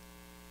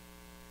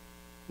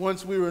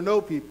 Once we were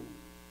no people,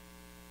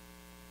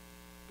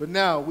 but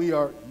now we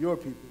are your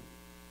people,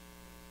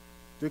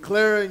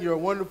 declaring your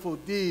wonderful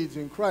deeds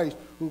in Christ,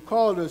 who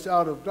called us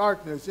out of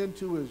darkness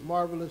into his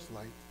marvelous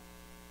light.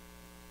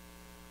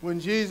 When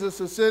Jesus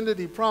ascended,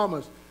 he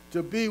promised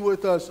to be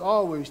with us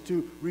always,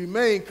 to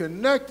remain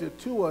connected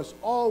to us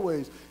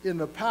always in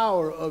the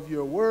power of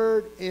your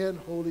word and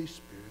Holy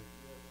Spirit.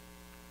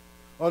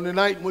 On the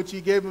night in which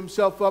he gave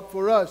himself up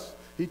for us,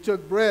 he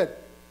took bread,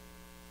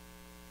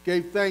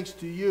 gave thanks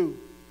to you,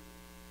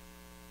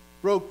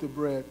 broke the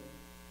bread,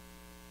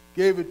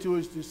 gave it to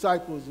his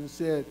disciples, and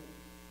said,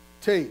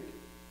 "Take,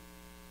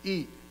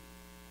 eat.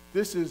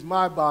 This is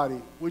my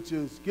body, which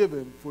is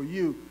given for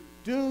you.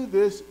 Do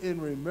this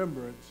in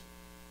remembrance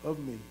of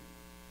me."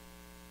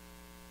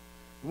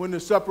 When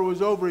the supper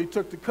was over, he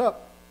took the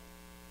cup,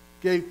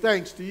 gave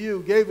thanks to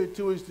you, gave it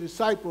to his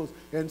disciples,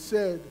 and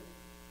said,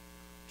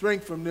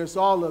 "Drink from this,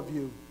 all of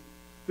you.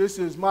 This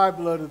is my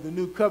blood of the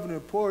new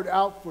covenant, poured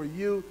out for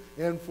you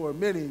and for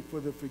many for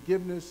the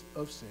forgiveness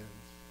of sins.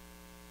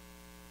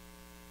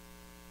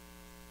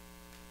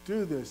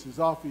 Do this as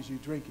often as you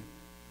drink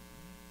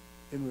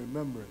it in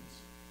remembrance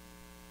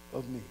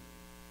of me."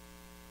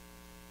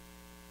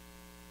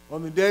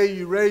 On the day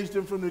you raised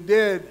him from the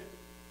dead,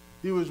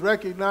 he was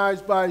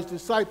recognized by his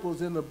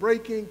disciples in the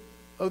breaking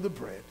of the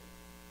bread.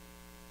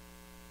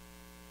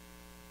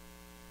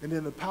 And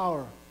in the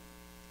power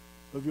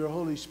of your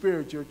Holy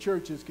Spirit, your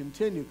church has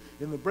continued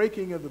in the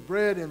breaking of the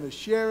bread and the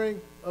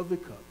sharing of the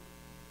cup.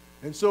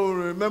 And so in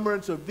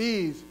remembrance of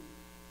these,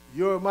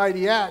 your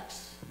mighty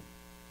acts,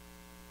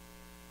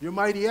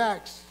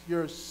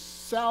 your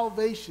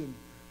salvation,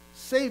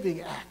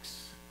 saving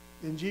acts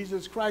in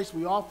Jesus Christ,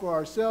 we offer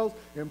ourselves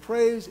in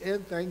praise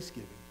and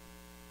thanksgiving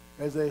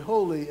as a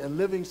holy and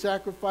living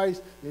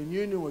sacrifice in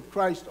union with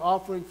Christ,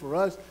 offering for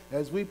us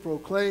as we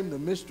proclaim the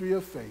mystery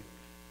of faith.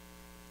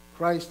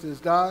 Christ has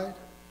died.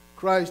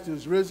 Christ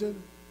is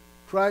risen.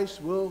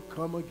 Christ will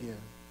come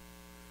again.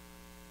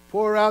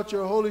 Pour out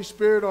your Holy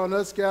Spirit on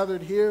us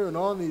gathered here and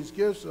on these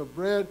gifts of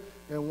bread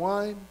and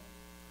wine.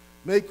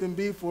 Make them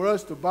be for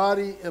us the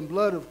body and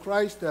blood of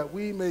Christ, that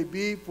we may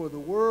be for the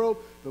world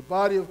the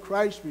body of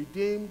Christ,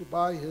 redeemed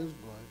by his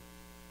blood.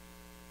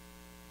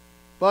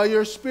 By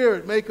your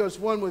Spirit, make us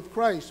one with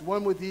Christ,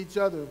 one with each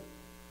other,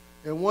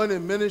 and one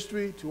in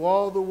ministry to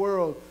all the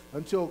world,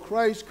 until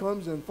Christ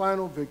comes in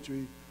final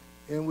victory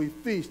and we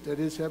feast at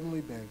his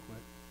heavenly banquet.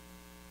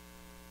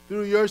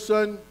 Through your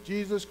Son,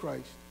 Jesus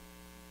Christ,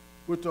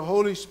 with the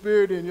Holy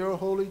Spirit in your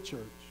holy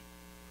church,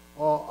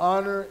 all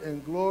honor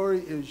and glory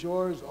is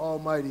yours,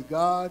 Almighty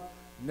God,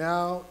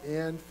 now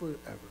and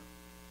forever.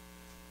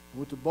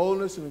 With the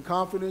boldness and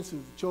confidence of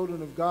the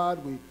children of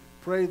God, we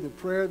pray the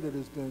prayer that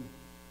has been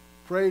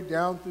prayed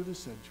down through the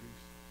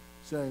centuries,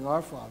 saying,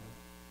 "Our Father,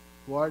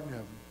 who art in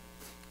heaven,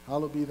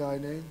 hallowed be thy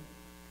name.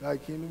 Thy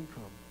kingdom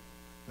come.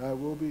 Thy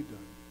will be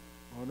done,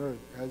 on earth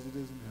as it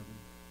is in heaven.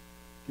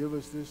 Give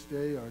us this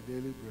day our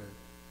daily bread,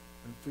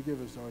 and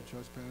forgive us our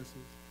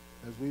trespasses,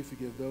 as we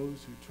forgive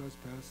those who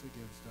trespass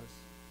against us.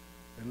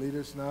 And lead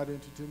us not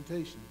into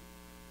temptation,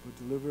 but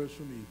deliver us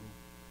from evil.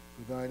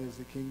 For thine is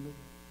the kingdom,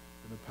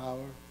 and the power,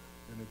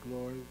 and the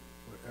glory,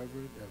 forever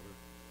and ever.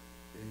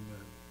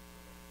 Amen."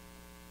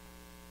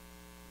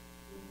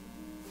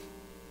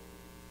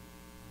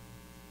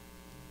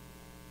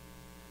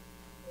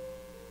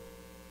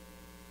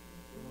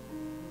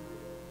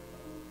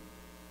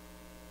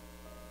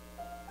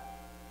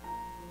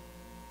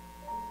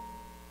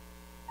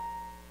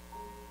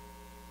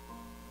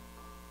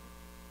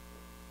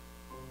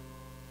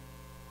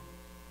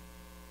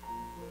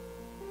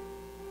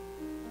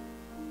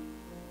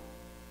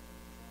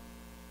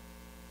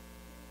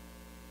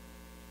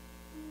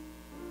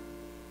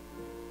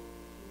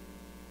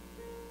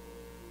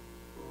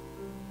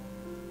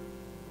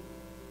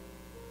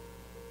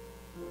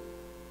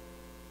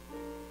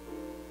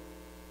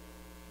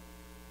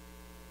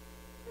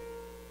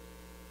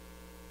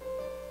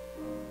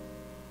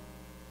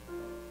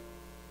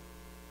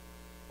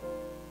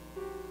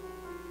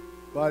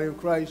 Body of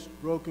Christ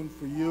broken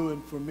for you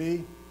and for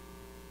me.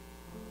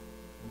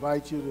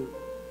 Invite you to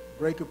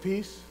break a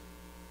piece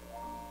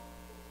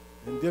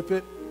and dip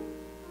it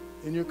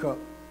in your cup.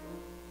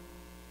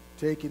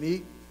 Take and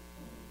eat.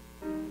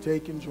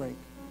 Take and drink.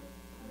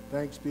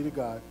 Thanks be to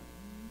God.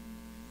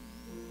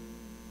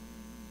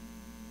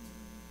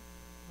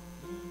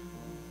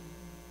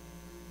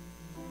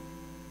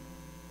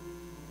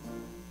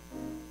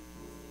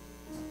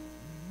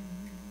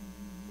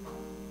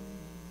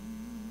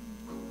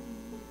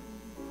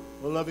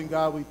 Oh, loving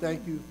God, we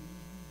thank you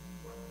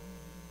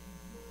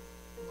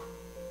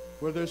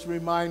for this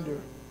reminder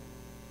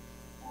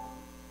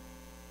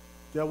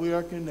that we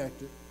are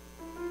connected,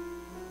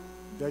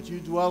 that you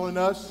dwell in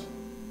us,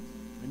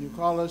 and you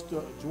call us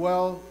to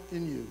dwell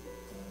in you.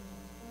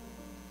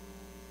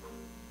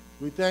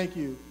 We thank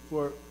you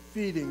for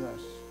feeding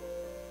us,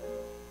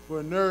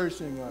 for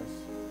nourishing us,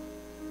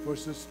 for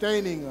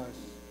sustaining us,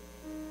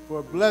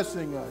 for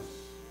blessing us,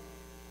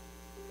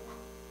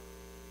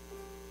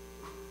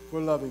 for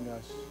loving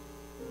us.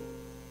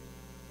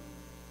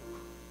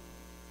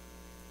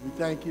 We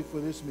thank you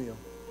for this meal.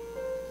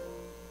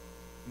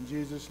 In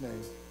Jesus'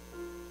 name,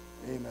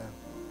 amen.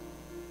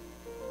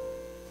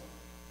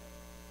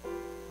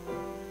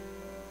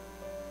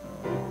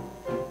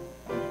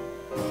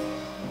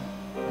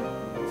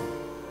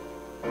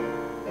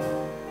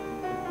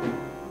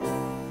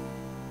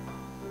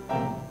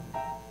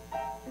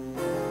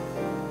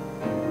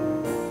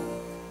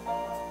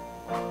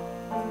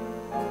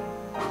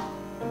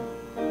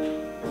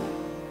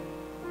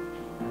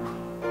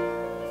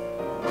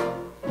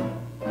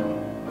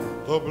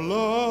 The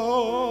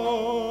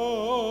blood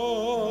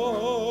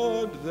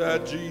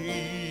that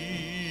Jesus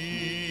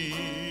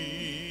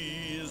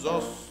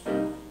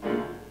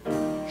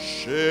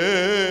shed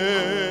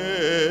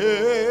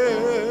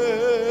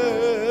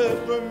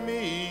for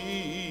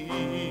me,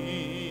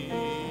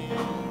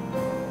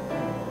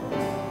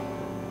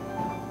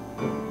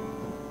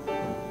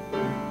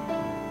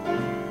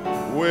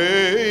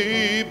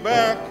 way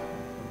back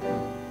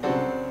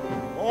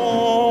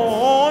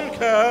on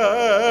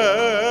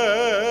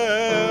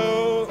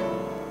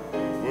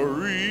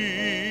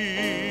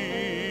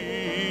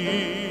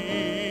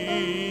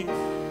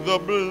the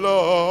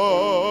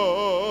blood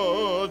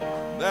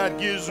that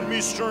gives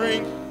me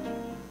strength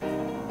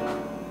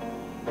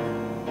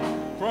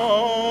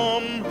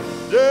from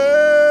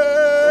day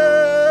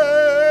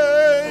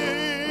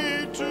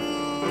to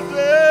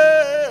day.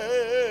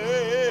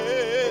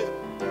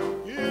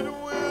 It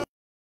will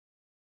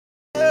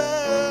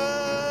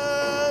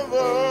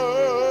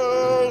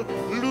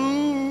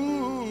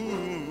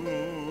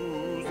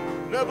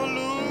never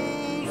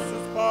lose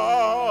its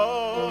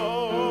power.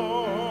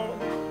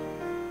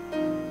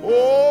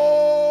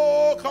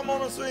 Oh, come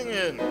on and sing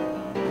it.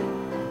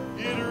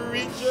 It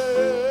reaches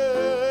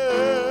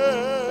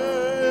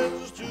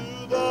to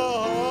the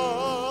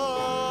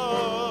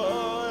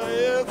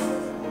highest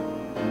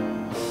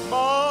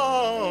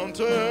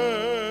mountain.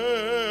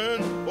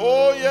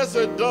 Oh, yes,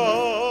 it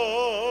does.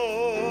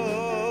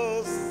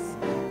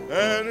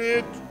 And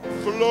it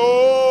flows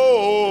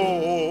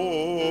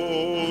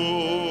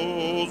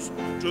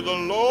to the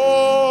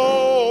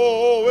lowest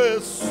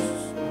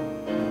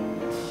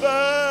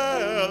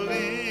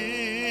valley.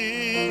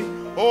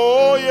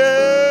 Oh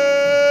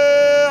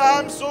yeah,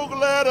 I'm so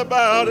glad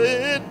about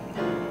it.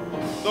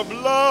 The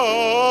blood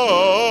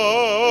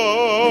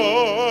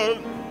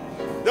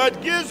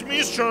that gives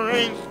me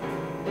strength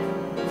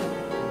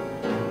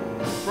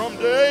from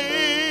day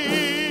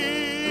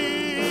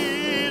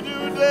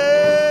to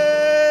day.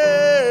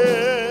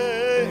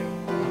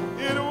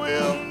 It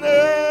will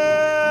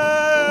never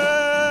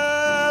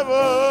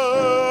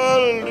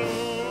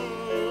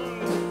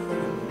lose.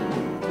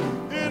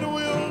 It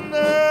will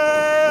never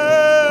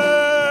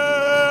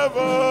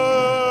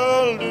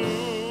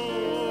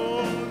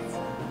lose.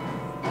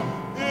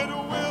 It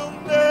will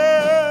never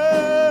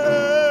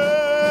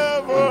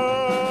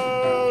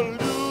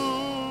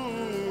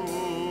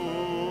lose.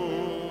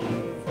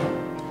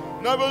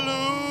 Never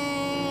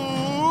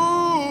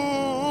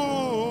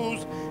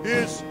lose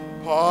its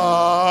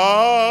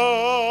power.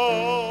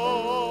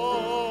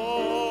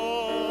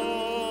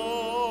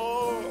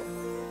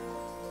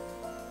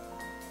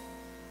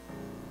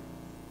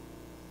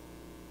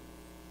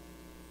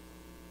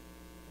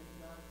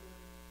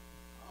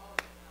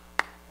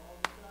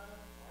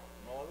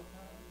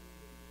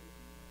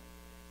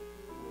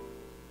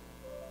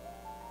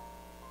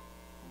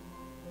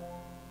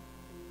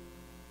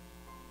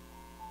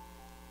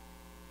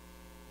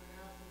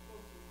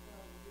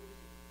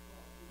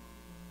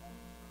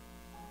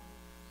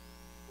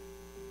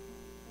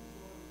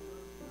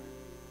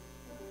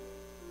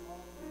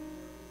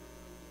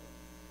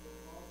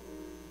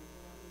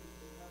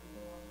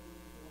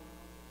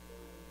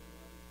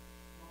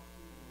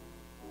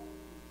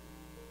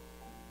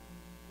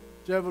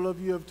 Several of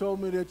you have told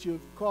me that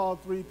you've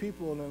called 3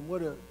 people, and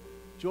what a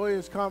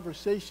joyous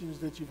conversations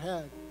that you've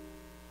had.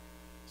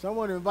 So I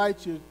want to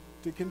invite you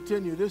to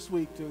continue this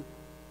week to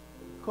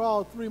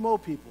call 3 more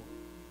people.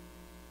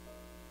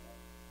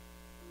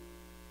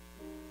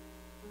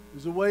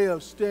 It's a way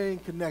of staying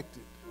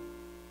connected.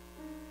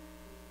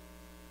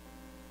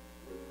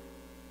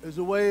 It's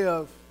a way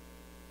of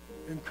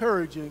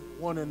encouraging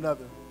one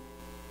another.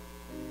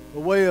 A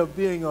way of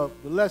being a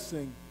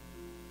blessing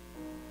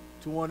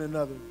to one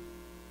another.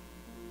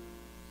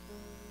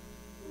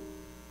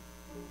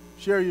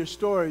 Share your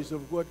stories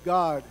of what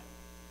God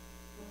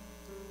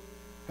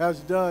has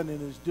done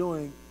and is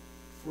doing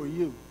for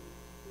you.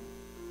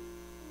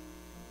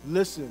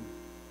 Listen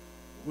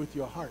with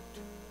your heart.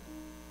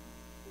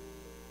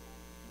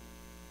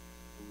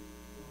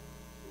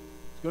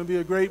 It's going to be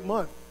a great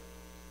month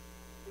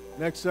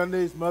Next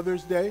Sunday is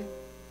Mother's Day.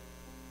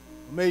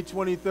 On May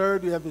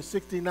 23rd, we have the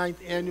 69th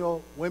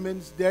Annual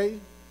Women's Day.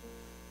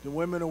 The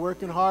women are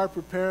working hard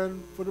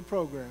preparing for the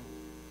program.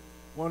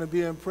 Want to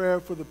be in prayer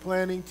for the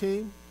planning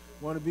team.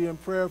 Want to be in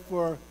prayer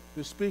for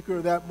the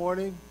speaker that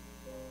morning,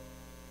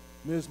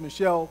 Ms.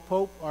 Michelle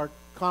Pope, our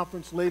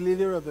conference lay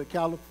leader of the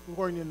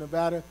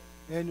California-Nevada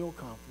Annual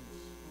Conference.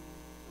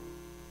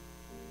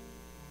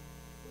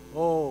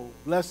 Oh,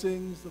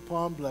 blessings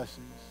upon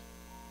blessings.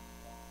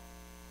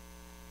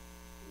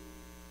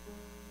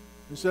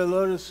 And so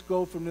let us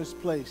go from this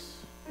place,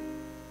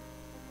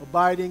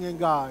 abiding in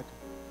God,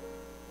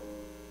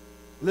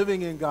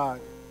 living in God,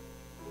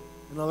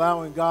 and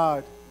allowing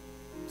God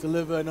to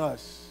live in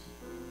us.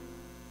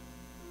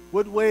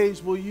 What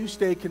ways will you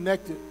stay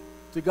connected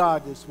to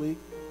God this week?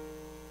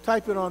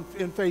 Type it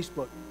in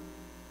Facebook.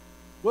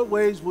 What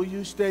ways will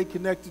you stay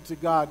connected to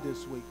God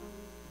this week?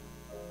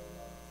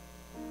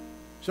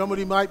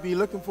 Somebody might be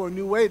looking for a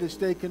new way to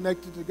stay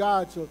connected to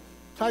God, so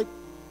type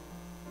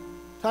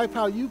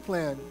how you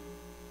plan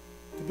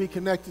to be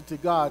connected to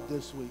God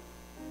this week.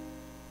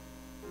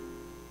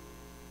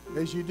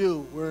 As you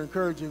do, we're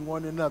encouraging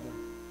one another.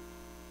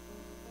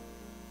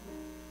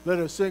 Let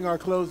us sing our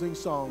closing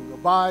song,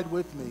 Abide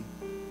with Me.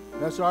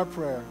 That's our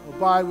prayer.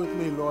 Abide with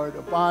me, Lord.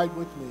 Abide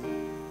with me.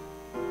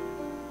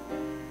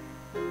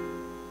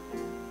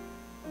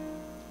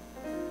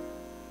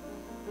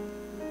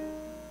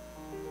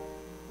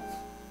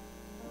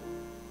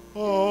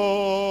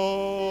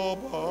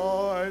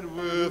 Abide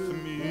with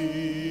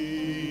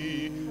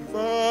me,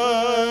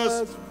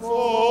 fast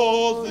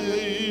for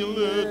the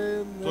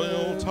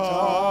little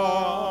tide.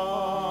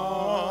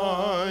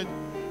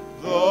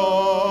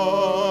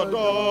 The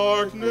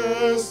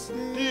darkness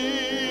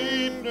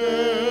deepen,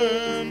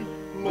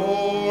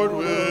 Lord,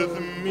 with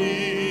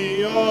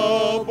me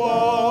abide.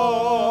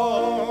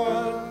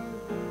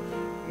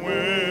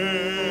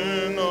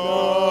 When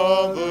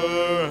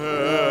other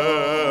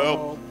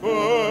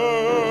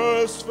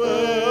helpers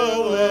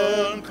fail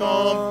and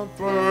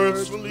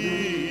comforts flee,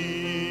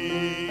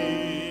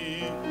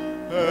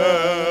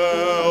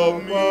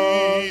 help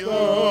me,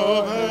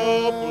 the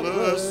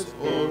helpless,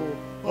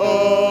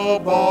 oh,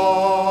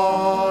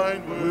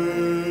 abide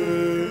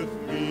with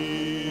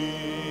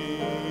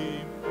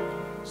me.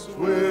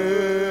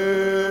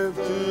 Swift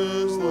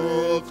is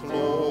the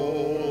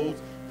close,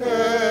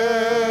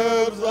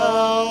 ebbs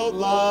out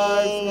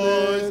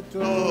life's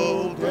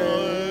little day.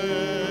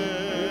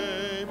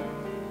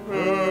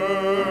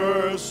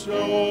 Earth's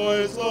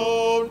joys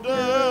of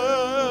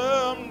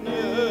damnness,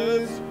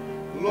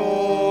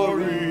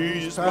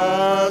 glories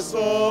pass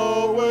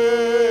away.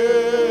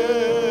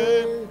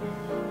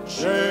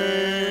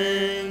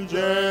 Change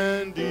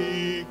and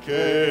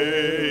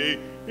decay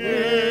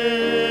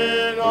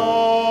in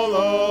all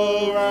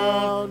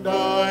around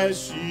I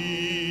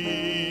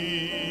see.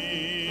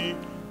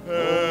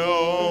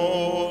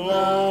 Hell,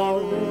 thou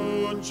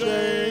who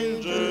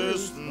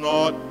changest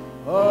not,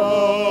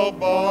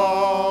 abide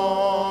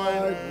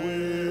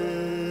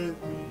with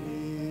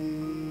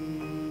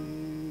me.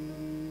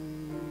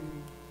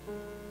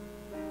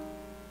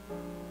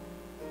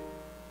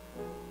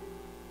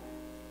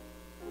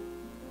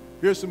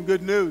 Here's some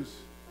good news.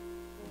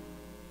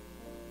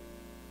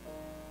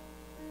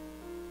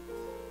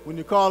 When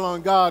you call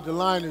on God, the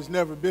line is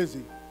never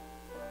busy.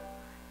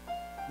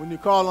 When you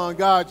call on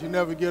God, you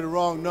never get a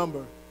wrong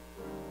number.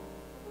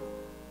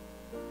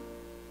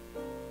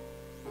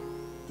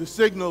 The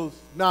signal's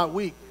not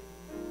weak.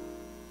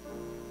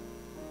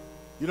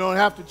 You don't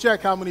have to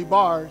check how many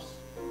bars.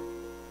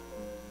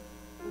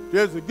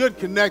 There's a good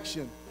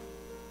connection.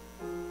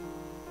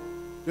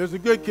 There's a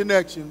good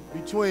connection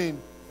between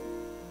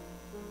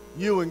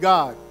you and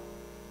God.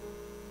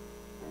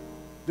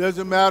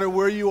 Doesn't matter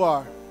where you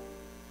are.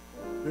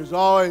 There's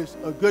always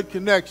a good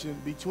connection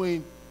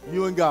between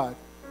you and God.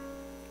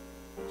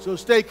 So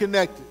stay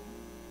connected.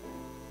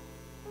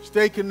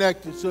 Stay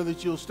connected so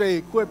that you'll stay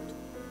equipped,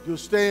 you'll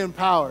stay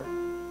empowered.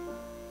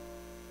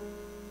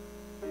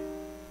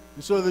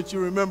 And so that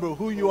you remember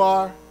who you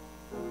are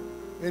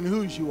and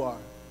whose you are.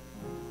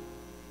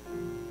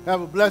 Have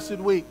a blessed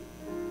week.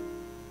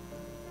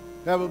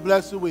 Have a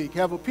blessed week.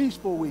 Have a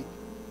peaceful week.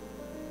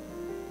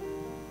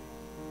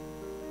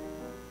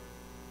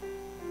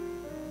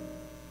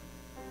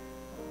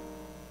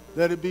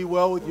 Let it be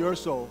well with your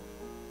soul.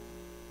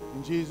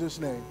 In Jesus'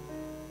 name,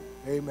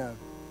 amen.